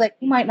people that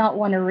you might not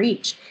want to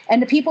reach,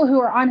 and the people who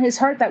are on his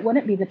heart that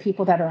wouldn't be the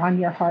people that are on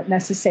your heart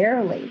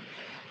necessarily.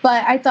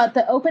 But I thought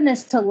the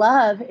openness to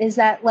love is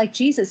that, like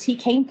Jesus, he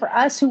came for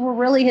us who were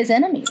really his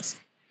enemies,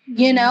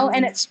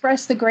 and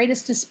expressed the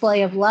greatest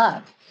display of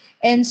love.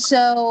 And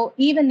so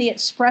even the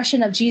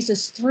expression of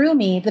Jesus through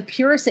me, the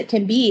purest it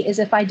can be, is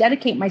if I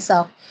dedicate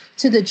myself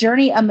to the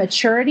journey of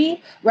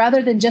maturity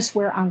rather than just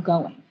where I'm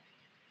going.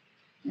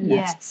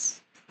 Yes.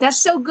 That's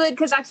so good,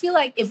 because I feel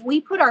like if we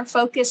put our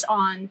focus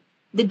on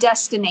the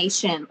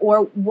destination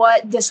or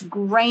what this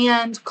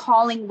grand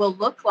calling will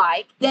look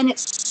like, then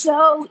it's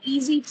so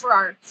easy for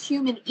our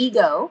human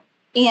ego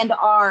and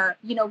our,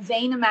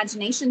 vain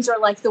imaginations, or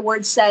like the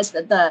word says,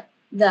 that the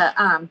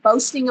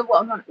boasting of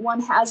what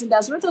one has and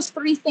does. What are those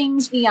three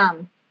things?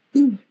 The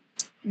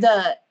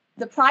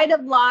pride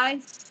of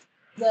life,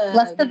 the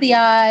lust of the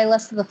eye,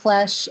 lust of the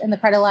flesh, and the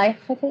pride of life,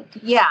 I think.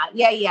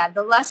 Yeah.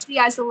 The lust of the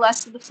eyes, the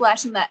lust of the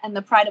flesh, and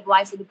the pride of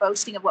life, or the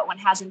boasting of what one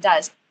has and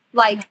does.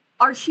 Like,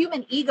 our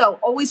human ego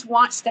always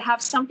wants to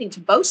have something to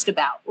boast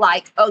about.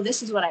 Like, oh,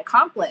 this is what I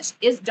accomplished.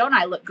 Don't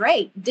I look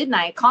great? Didn't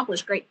I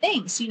accomplish great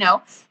things?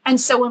 And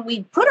so when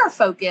we put our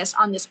focus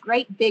on this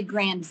great, big,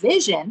 grand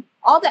vision,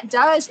 all that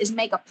does is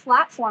make a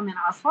platform in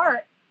our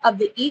heart of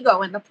the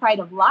ego and the pride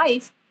of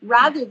life,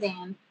 rather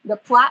than the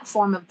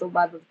platform of the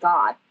love of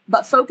God.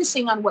 But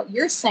focusing on what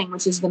you're saying,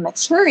 which is the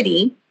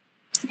maturity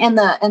and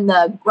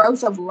the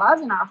growth of love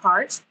in our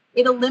hearts,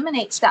 it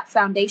eliminates that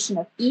foundation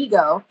of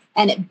ego,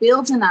 and it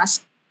builds in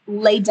us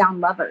laid down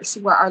lovers,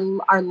 where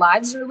our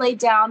lives are laid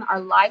down,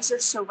 our lives are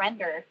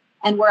surrendered,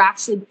 and we're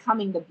actually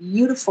becoming the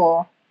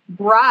beautiful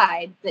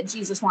bride that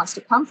Jesus wants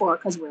to come for,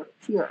 because we're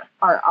pure.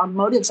 Our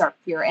motives are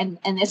pure, and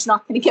it's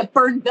not going to get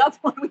burned up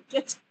when we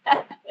get to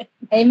heaven.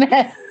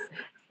 Amen.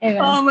 Amen.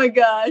 Oh my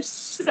gosh,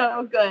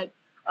 so good.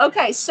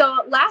 Okay, so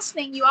last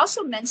thing, you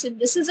also mentioned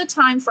this is a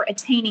time for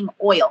attaining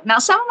oil. Now,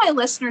 some of my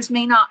listeners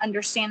may not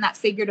understand that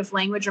figurative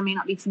language or may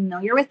not be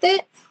familiar with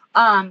it,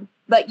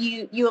 but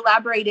you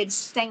elaborated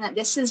saying that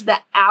this is the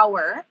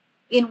hour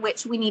in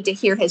which we need to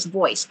hear his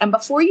voice. And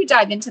before you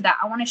dive into that,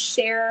 I want to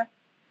share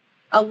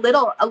a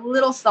little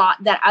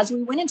thought that as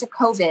we went into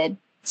COVID,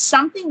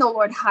 something the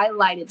Lord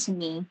highlighted to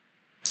me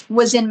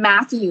was in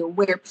Matthew,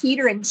 where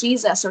Peter and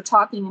Jesus are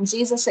talking, and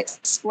Jesus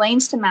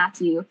explains to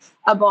Matthew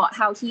about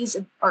how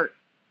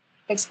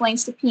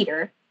explains to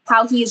Peter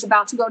how he is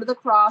about to go to the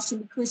cross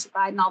and be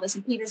crucified and all this.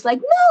 And Peter's like,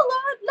 no,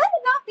 Lord, let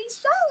it not be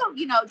so.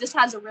 Just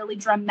has a really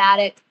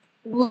dramatic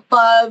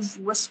love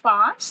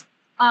response.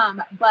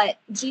 But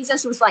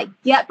Jesus was like,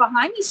 get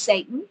behind me,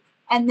 Satan.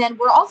 And then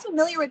we're all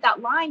familiar with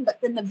that line.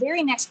 But then the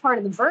very next part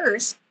of the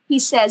verse, he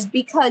says,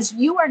 because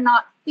you are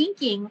not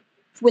thinking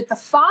with the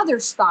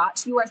Father's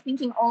thoughts, you are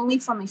thinking only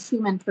from a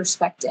human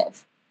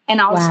perspective. And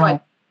I was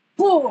like,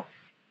 whoa,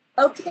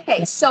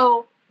 okay.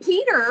 So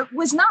Peter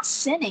was not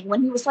sinning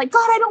when he was like,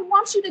 God, I don't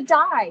want you to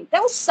die.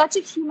 That was such a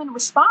human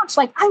response.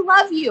 Like, I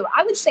love you.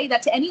 I would say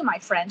that to any of my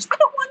friends. I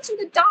don't want you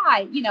to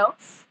die.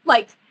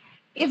 Like,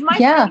 if my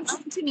friend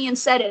came to me and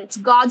said it's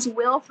God's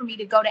will for me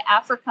to go to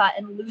Africa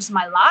and lose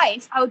my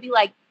life, I would be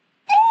like,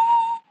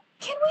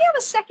 can we have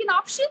a second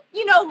option?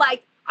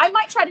 Like, I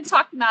might try to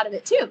talk him out of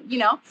it too,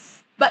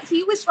 But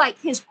he was like,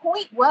 his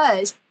point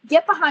was,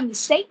 get behind me,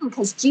 Satan,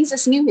 because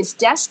Jesus knew his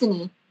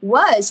destiny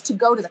was to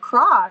go to the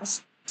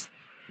cross.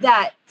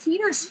 That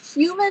Peter's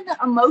human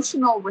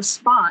emotional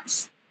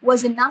response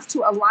was enough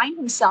to align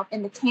himself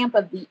in the camp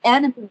of the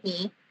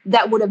enemy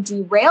that would have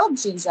derailed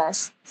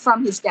Jesus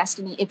from his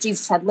destiny if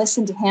Jesus had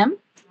listened to him,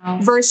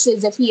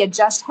 versus if he had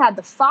just had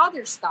the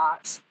Father's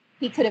thoughts,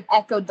 he could have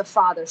echoed the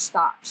Father's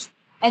thoughts.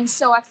 And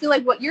so I feel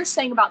like what you're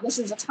saying about this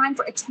is a time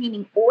for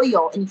attaining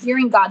oil and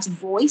hearing God's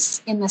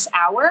voice in this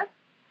hour.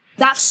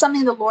 That's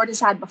something the Lord has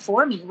had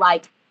before me.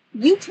 Like,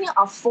 you can't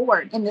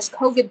afford in this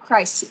COVID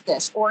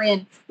crisis or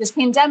in this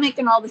pandemic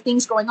and all the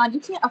things going on,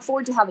 you can't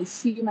afford to have a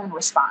human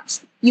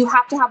response. You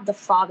have to have the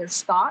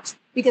Father's thoughts,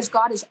 because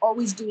God is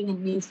always doing a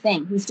new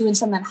thing. He's doing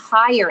something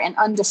higher and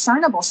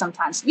undiscernible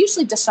sometimes,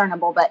 usually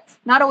discernible, but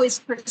not always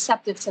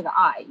perceptive to the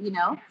eye,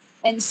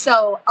 And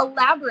so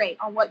elaborate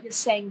on what you're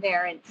saying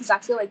there. And because I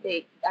feel like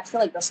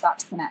those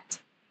thoughts connect.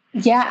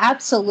 Yeah,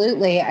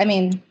 absolutely. I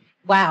mean,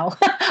 wow.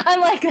 I'm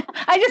like,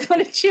 I just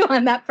want to chew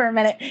on that for a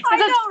minute. I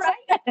know, right?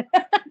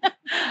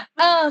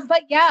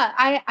 But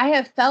yeah, I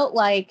have felt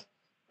like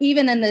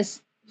even in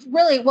this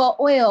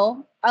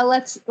oil,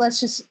 let's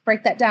just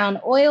break that down.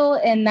 Oil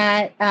in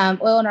that,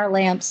 oil in our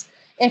lamps.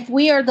 If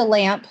we are the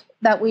lamp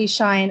that we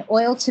shine,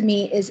 oil to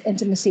me is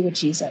intimacy with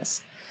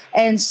Jesus.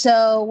 And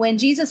so when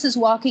Jesus is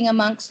walking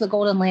amongst the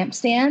golden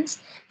lampstands,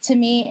 to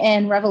me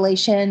in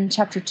Revelation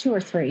chapter 2 or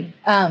 3,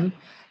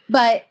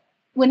 but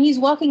when he's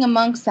walking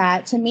amongst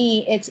that, to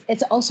me, it's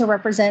also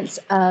represents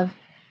of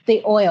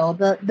the oil,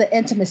 the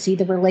intimacy,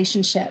 the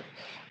relationship.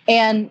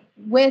 And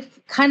with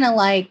kind of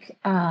like,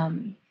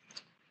 man,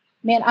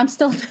 I'm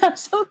still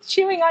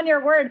chewing on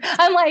your word.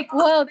 I'm like,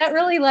 whoa, that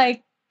really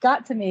like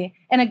got to me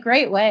in a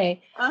great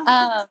way.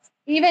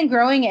 Even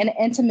growing in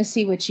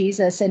intimacy with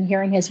Jesus and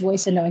hearing his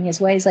voice and knowing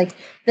his ways, like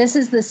this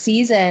is the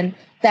season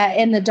that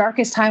in the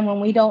darkest time when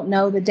we don't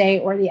know the day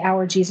or the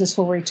hour Jesus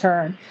will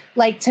return,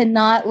 like to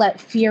not let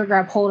fear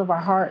grab hold of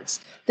our hearts.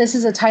 This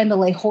is a time to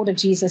lay hold of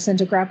Jesus and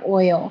to grab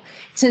oil,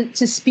 to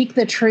speak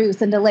the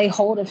truth and to lay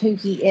hold of who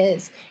he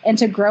is and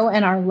to grow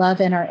in our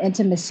love and our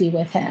intimacy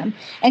with him.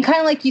 And kind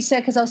of like you said,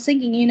 because I was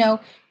thinking,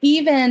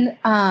 even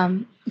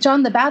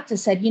John the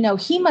Baptist said,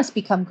 he must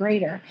become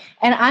greater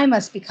and I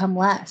must become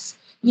less.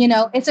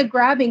 It's a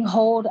grabbing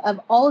hold of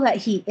all that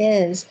he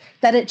is,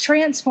 that it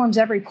transforms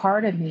every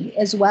part of me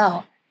as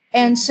well.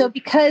 And so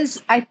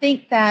because I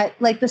think that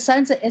like the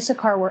sons of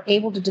Issachar were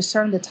able to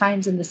discern the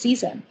times and the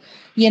season,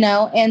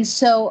 and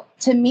so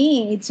to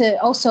me,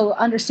 to also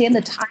understand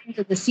the times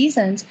of the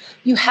seasons,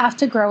 you have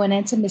to grow in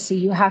intimacy.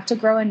 You have to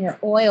grow in your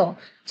oil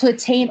to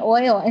attain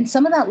oil. And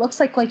some of that looks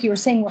like you were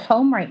saying, we're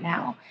home right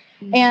now.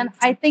 And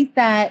I think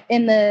that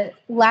in the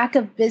lack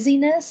of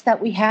busyness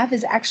that we have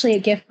is actually a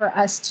gift for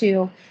us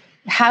to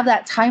have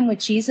that time with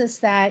Jesus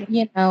that,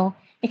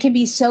 it can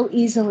be so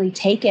easily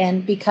taken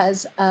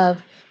because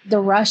of the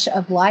rush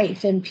of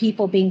life and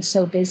people being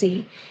so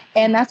busy.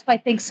 And that's why I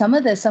think some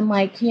of this, I'm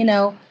like,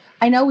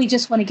 I know we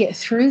just want to get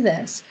through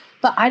this,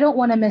 but I don't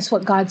want to miss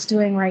what God's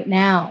doing right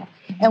now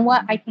and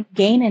what I can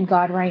gain in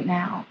God right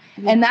now.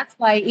 And that's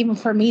why even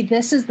for me,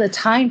 this is the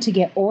time to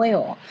get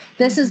oil.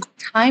 This is the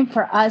time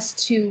for us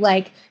to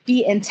like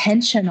be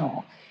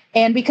intentional.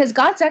 And because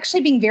God's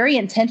actually being very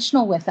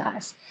intentional with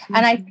us.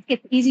 And I think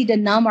it's easy to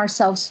numb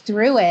ourselves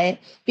through it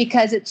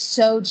because it's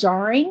so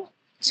jarring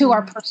to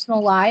our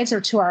personal lives or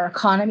to our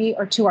economy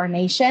or to our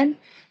nation.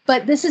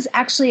 But this is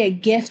actually a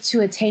gift to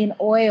attain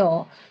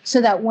oil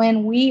so that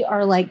when we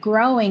are like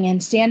growing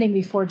and standing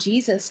before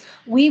Jesus,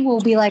 we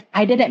will be like,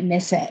 I didn't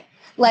miss it.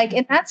 Like,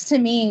 and that's to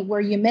me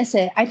where you miss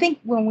it. I think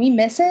when we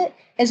miss it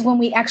is when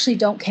we actually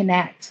don't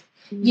connect.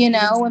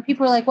 When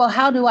people are like, well,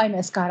 how do I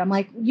miss God? I'm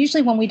like,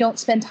 usually when we don't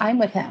spend time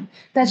with him.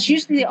 That's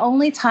usually the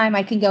only time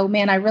I can go,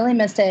 man, I really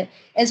missed it,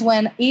 is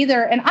when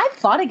either, and I've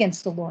fought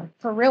against the Lord,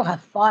 for real,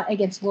 I've fought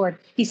against the Lord.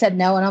 He said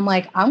no. And I'm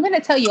like, I'm going to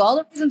tell you all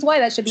the reasons why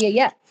that should be a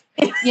yes,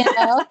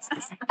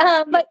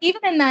 but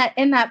even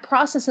in that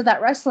process of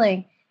that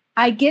wrestling,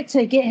 I get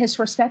to get his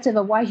perspective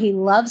of why he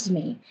loves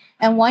me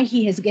and why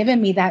he has given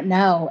me that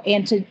no.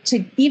 And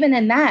to even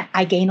in that,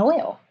 I gain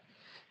oil.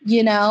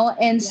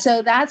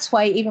 So that's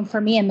why even for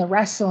me in the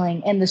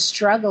wrestling and the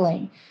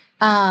struggling,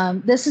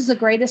 this is the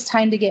greatest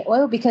time to get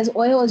oil because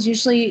oil is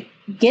usually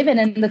given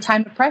in the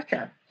time of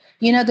pressure.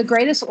 The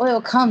greatest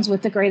oil comes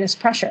with the greatest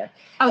pressure.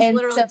 I was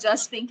literally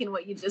just thinking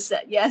what you just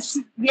said. Yes.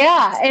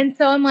 Yeah. And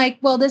so I'm like,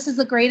 well, this is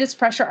the greatest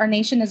pressure our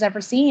nation has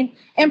ever seen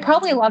and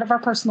probably a lot of our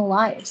personal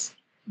lives,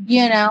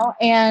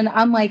 and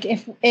I'm like,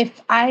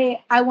 if I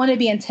want to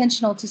be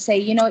intentional to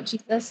say, what,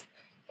 Jesus,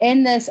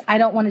 in this, I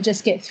don't want to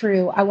just get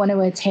through. I want to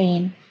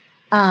attain.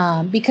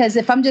 Because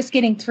if I'm just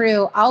getting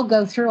through, I'll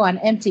go through on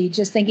empty,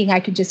 just thinking I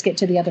could just get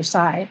to the other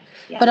side,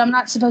 but I'm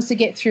not supposed to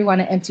get through on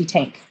an empty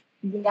tank.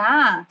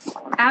 Yeah,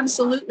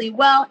 absolutely.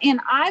 Well, and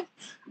I've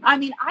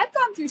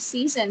gone through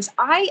seasons.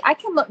 I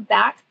can look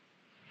back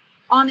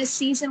on a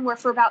season where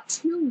for about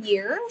 2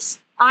 years,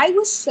 I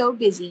was so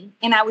busy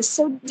and I was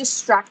so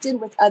distracted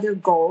with other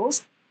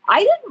goals. I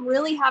didn't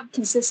really have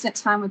consistent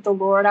time with the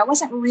Lord. I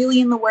wasn't really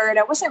in the Word.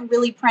 I wasn't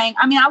really praying.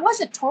 I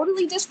wasn't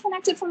totally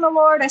disconnected from the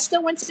Lord. I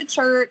still went to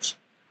church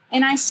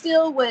and I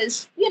still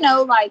was,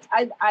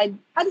 I'd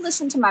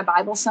listen to my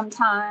Bible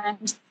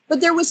sometimes, but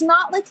there was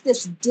not like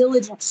this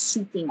diligent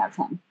seeking of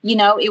him.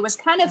 It was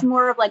kind of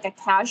more of like a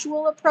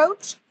casual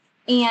approach.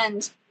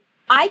 And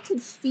I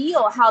could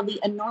feel how the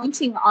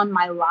anointing on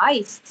my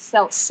life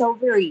felt so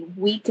very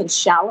weak and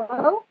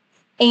shallow.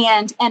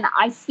 And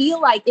I feel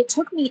like it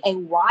took me a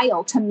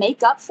while to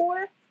make up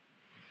for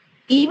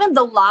even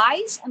the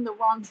lies and the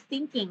wrong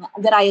thinking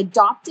that I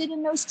adopted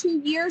in those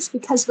 2 years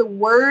because the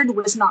word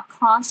was not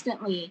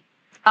constantly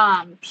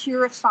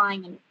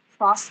purifying and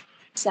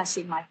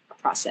processing my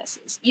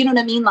processes. You know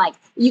what I mean? Like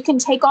you can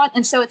take on.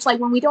 And so it's like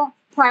when we don't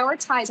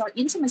prioritize our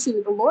intimacy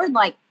with the Lord,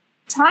 like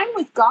time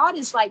with God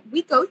is like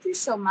we go through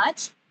so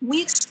much.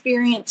 We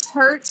experience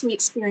hurts. We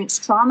experience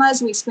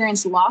traumas. We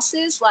experience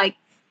losses. Like,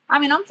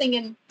 I'm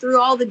thinking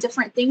through all the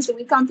different things that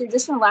we've gone through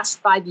just in the last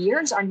 5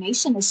 years, our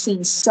nation has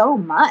seen so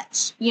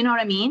much, you know what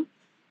I mean?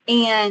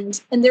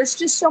 And there's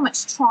just so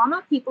much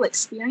trauma people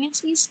experience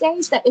these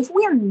days that if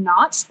we are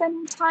not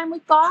spending time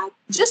with God,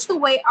 just the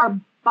way our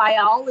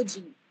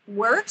biology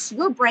works,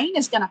 your brain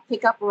is going to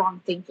pick up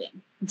wrong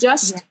thinking.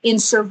 Just in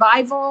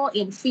survival,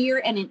 in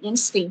fear, and in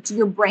instinct,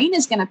 your brain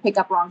is going to pick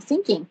up wrong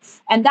thinking.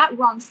 And that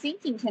wrong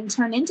thinking can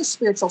turn into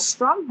spiritual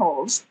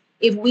strongholds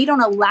if we don't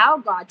allow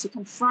God to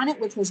confront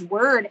it with his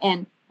word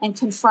and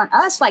confront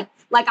us. Like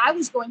I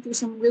was going through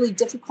some really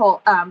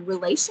difficult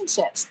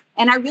relationships.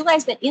 And I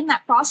realized that in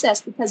that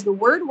process, because the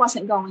word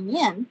wasn't going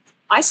in,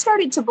 I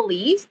started to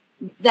believe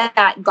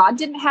that God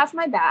didn't have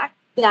my back,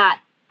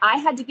 that I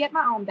had to get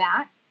my own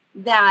back,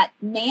 that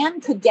man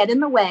could get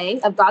in the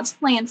way of God's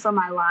plan for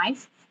my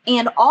life,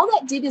 And all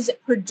that did is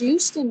it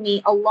produced in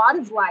me a lot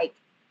of like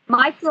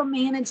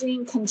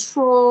micromanaging,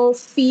 control,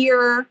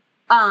 fear,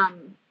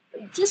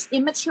 just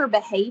immature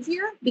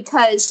behavior,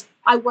 because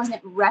I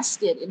wasn't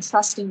rested in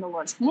trusting the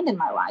Lord's hand in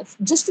my life,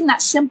 just in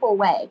that simple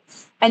way.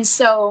 And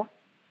so,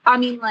 I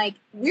mean, like,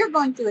 we're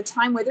going through a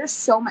time where there's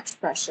so much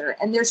pressure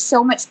and there's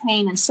so much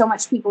pain and so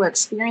much people are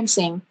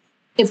experiencing.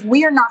 If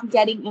we are not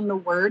getting in the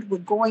word, we're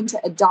going to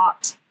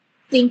adopt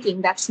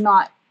thinking that's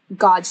not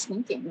God's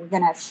thinking. We're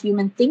going to have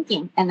human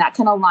thinking, and that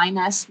can align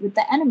us with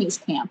the enemy's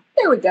camp.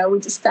 There we go. We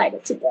just tied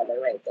it together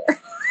right there.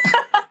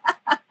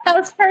 That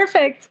was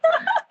perfect.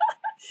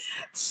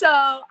 So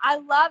I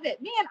love it,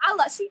 man.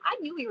 I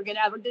knew we were going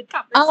to have a good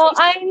conversation. Oh,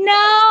 I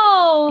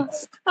know.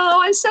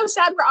 Oh, I'm so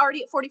sad we're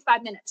already at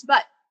 45 minutes,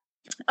 but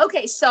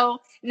okay.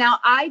 So now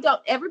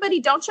everybody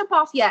don't jump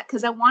off yet,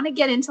 because I want to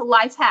get into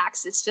life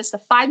hacks. It's just a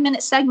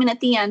 5-minute segment at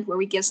the end where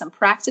we give some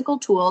practical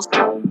tools.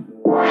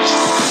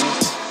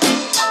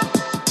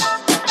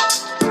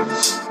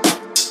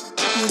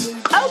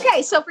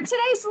 Okay. So for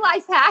today's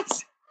life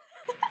hacks,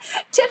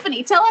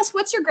 Tiffany, tell us,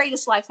 what's your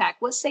greatest life hack?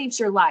 What saves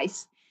your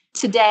life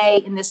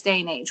today in this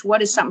day and age?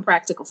 What is something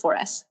practical for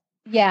us?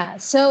 Yeah.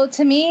 So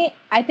to me,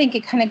 I think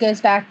it kind of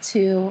goes back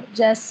to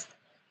just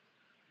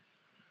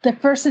the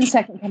first and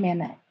second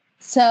commandment.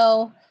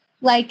 So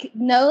like,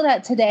 know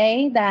that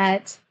today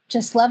that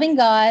just loving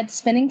God,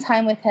 spending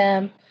time with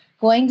him,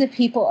 going to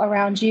people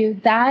around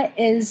you, that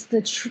is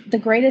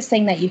the greatest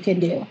thing that you can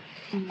do.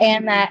 Mm-hmm.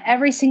 And that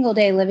every single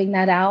day living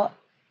that out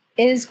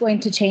is going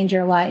to change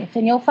your life.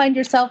 And you'll find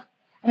yourself,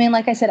 I mean,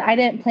 like I said, I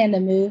didn't plan to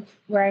move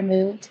where I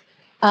moved.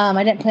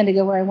 I didn't plan to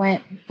go where I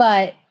went,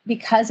 but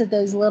because of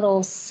those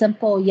little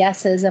simple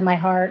yeses in my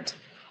heart,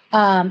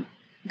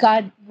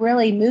 God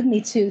really moved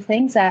me to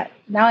things that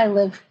now I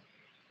live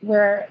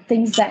where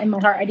things that in my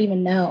heart I didn't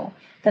even know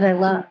that I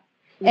love.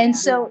 Yeah. And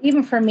so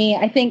even for me,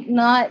 I think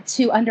not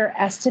to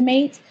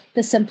underestimate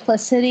the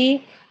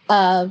simplicity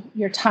of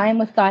your time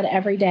with God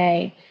every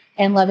day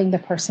and loving the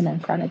person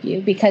in front of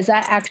you, because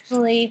that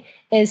actually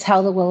is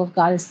how the will of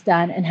God is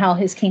done and how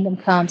his kingdom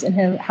comes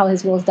and how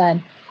his will is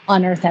done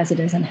on earth as it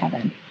is in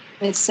heaven.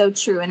 It's so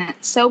true. And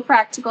it's so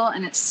practical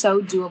and it's so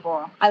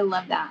doable. I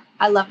love that.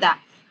 I love that.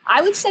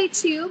 I would say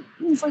too,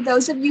 for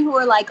those of you who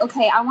are like,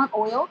 okay, I want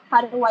oil.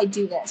 How do I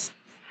do this?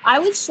 I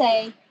would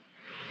say,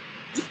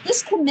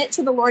 just commit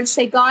to the Lord.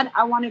 Say, God,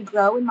 I want to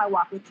grow in my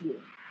walk with you.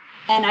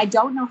 And I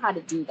don't know how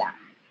to do that.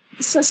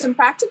 So some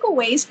practical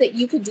ways that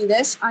you could do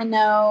this. I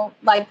know,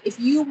 like, if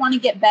you want to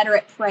get better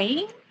at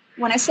praying,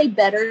 when I say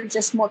better,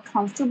 just more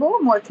comfortable,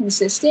 more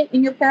consistent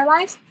in your prayer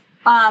life.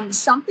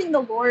 Something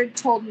the Lord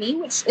told me,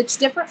 which it's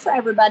different for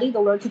everybody.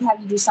 The Lord could have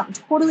you do something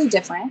totally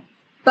different.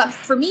 But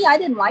for me, I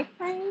didn't like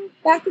praying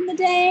back in the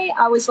day.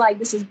 I was like,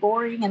 this is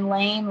boring and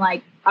lame.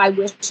 Like, I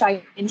wish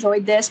I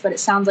enjoyed this, but it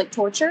sounds like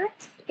torture.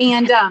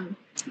 And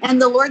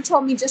the Lord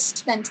told me just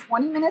spend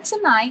 20 minutes a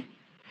night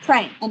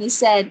praying. And he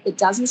said, it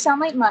doesn't sound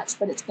like much,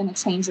 but it's going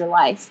to change your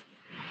life.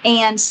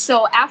 And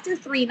so after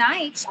 3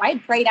 nights, I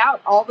had prayed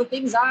out all the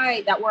things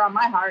that were on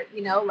my heart,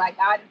 like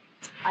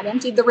I'd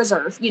emptied the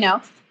reserve,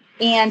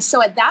 And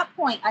so at that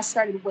point, I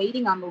started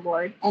waiting on the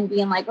Lord and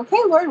being like, okay,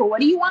 Lord, well, what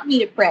do you want me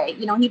to pray?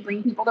 He'd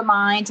bring people to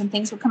mind and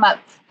things would come up.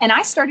 And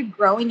I started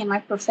growing in my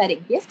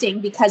prophetic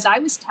gifting because I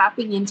was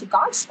tapping into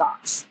God's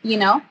thoughts,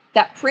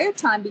 that prayer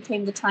time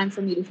became the time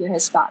for me to hear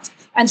his thoughts.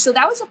 And so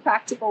that was a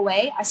practical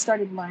way I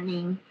started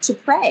learning to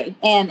pray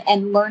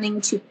and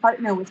learning to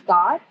partner with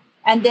God.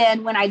 And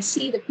then when I'd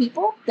see the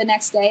people the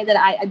next day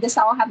this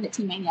all happened at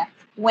T-Mania.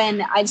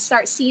 When I'd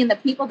start seeing the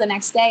people the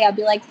next day, I'd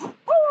be like, oh,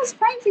 I was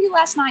praying for you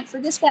last night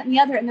for this, that, and the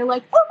other. And they're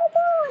like, oh my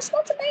gosh,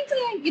 that's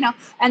amazing.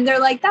 And they're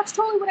like, that's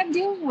totally what I'm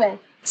dealing with.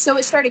 So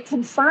it started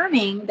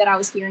confirming that I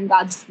was hearing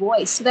God's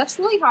voice. So that's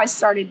really how I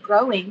started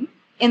growing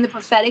in the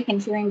prophetic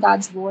and hearing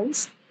God's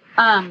voice.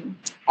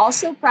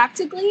 Also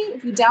practically,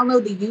 if you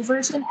download the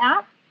YouVersion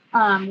app,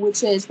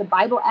 which is the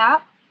Bible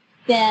app,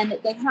 then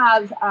they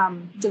have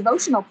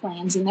devotional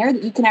plans in there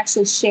that you can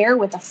actually share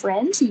with a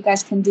friend so you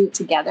guys can do it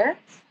together.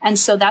 And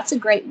so that's a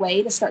great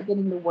way to start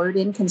getting the word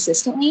in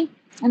consistently.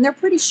 And they're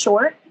pretty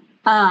short.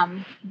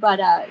 So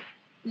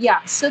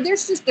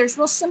there's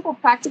real simple,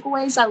 practical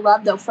ways I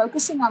love, though,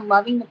 focusing on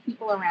loving the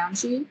people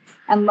around you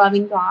and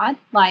loving God.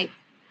 Like,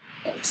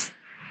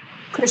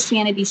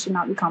 Christianity should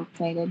not be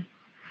complicated.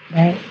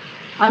 Right.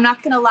 I'm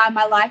not going to lie.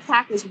 My life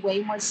hack is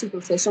way more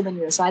superficial than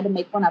yours. So I had to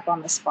make one up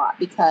on the spot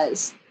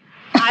because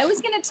I was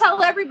going to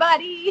tell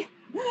everybody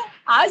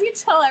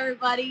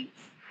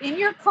in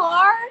your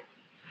car,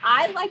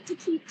 I like to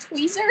keep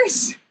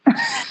tweezers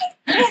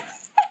and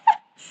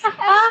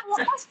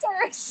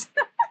plasters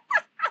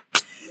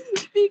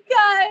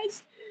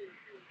because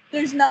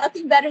there's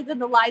nothing better than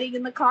the lighting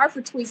in the car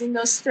for tweezing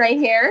those stray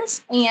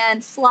hairs,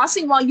 and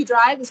flossing while you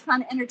drive is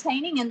kind of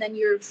entertaining, and then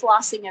you're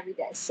flossing every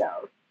day.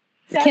 So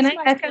can I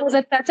echo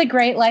that? That's a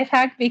great life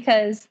hack,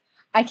 because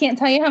I can't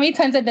tell you how many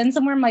times I've been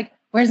somewhere. I'm like,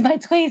 where's my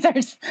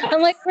tweezers?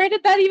 I'm like, where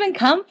did that even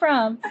come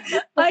from?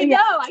 I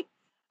know.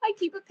 I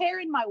keep a pair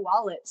in my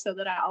wallet so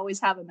that I always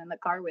have them in the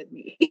car with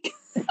me.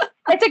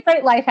 It's a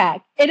great life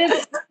hack. It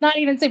is not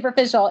even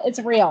superficial. It's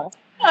real.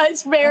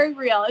 It's very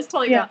real. It's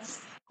totally real.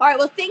 All right.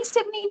 Well, thanks,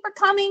 Tiffany, for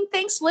coming.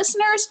 Thanks,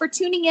 listeners, for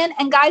tuning in.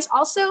 And guys,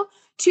 also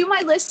to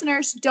my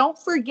listeners, don't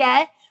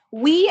forget,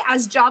 we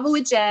as Java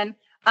with Jen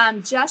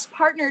just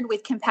partnered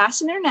with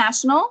Compassion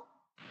International.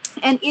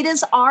 And it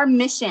is our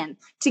mission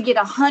to get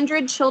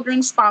 100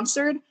 children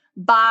sponsored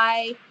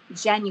by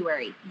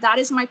January. That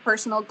is my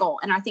personal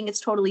goal. And I think it's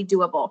totally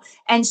doable.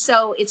 And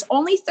so it's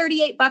only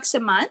 $38 a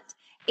month.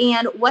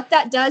 And what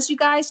that does, you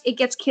guys, it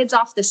gets kids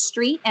off the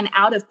street and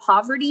out of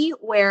poverty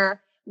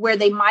where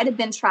they might have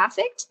been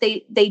trafficked.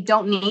 They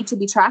don't need to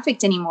be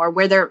trafficked anymore,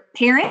 where their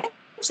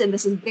parents, and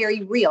this is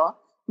very real,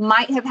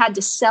 might have had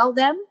to sell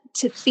them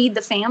to feed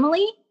the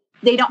family.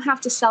 They don't have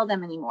to sell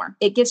them anymore.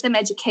 It gives them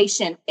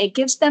education. It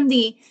gives them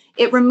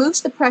it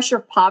removes the pressure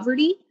of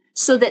poverty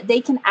so that they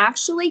can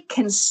actually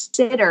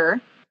consider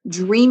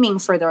dreaming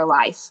for their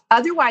life.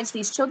 Otherwise,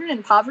 these children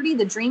in poverty,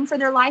 the dream for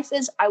their life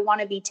is, I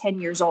want to be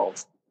 10 years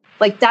old.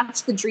 Like,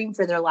 that's the dream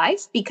for their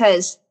life,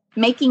 because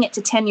making it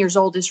to 10 years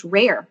old is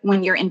rare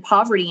when you're in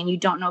poverty and you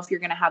don't know if you're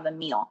going to have a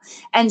meal.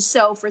 And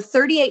so for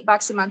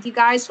 $38 a month, you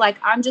guys, like,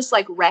 I'm just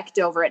like wrecked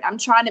over it. I'm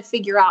trying to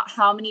figure out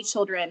how many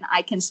children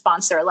I can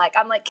sponsor. Like,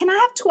 I'm like, can I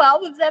have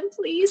 12 of them,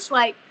 please?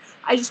 Like,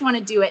 I just want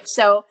to do it.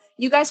 So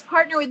you guys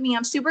partner with me.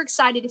 I'm super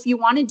excited. If you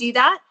want to do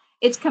that,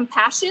 it's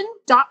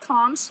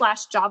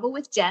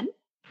compassion.com/JavaWithJen.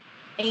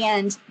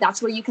 And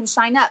that's where you can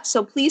sign up.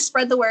 So please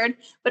spread the word.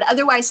 But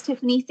otherwise,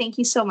 Tiffany, thank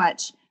you so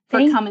much for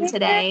coming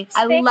today.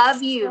 I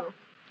love you.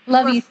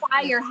 Love you.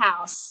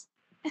 Firehouse.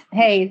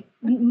 Hey,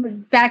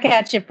 back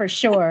at you for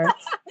sure.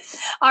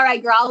 All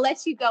right, girl. I'll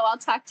let you go. I'll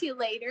talk to you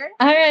later.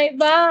 All right.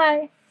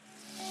 Bye.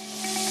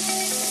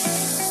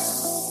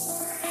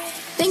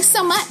 Thanks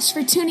so much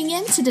for tuning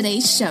in to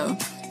today's show.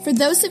 For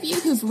those of you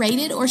who've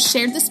rated or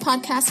shared this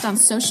podcast on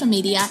social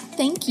media,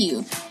 thank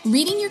you.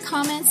 Reading your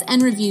comments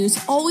and reviews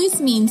always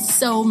means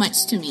so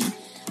much to me.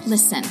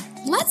 Listen,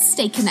 let's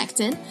stay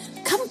connected.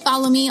 Come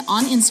follow me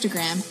on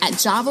Instagram at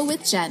Java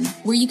with Jen,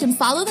 where you can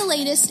follow the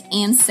latest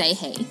and say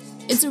hey.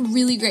 It's a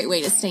really great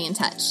way to stay in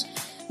touch.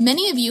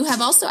 Many of you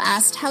have also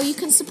asked how you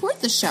can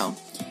support the show.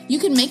 You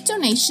can make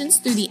donations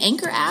through the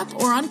Anchor app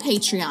or on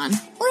Patreon,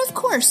 or of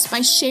course by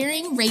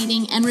sharing,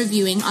 rating, and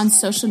reviewing on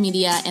social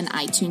media and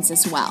iTunes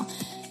as well.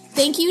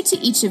 Thank you to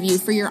each of you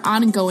for your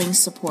ongoing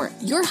support.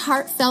 Your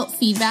heartfelt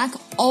feedback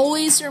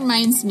always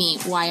reminds me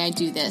why I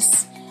do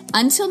this.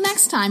 Until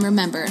next time,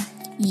 remember,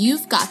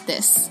 you've got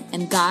this,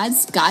 and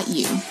God's got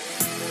you.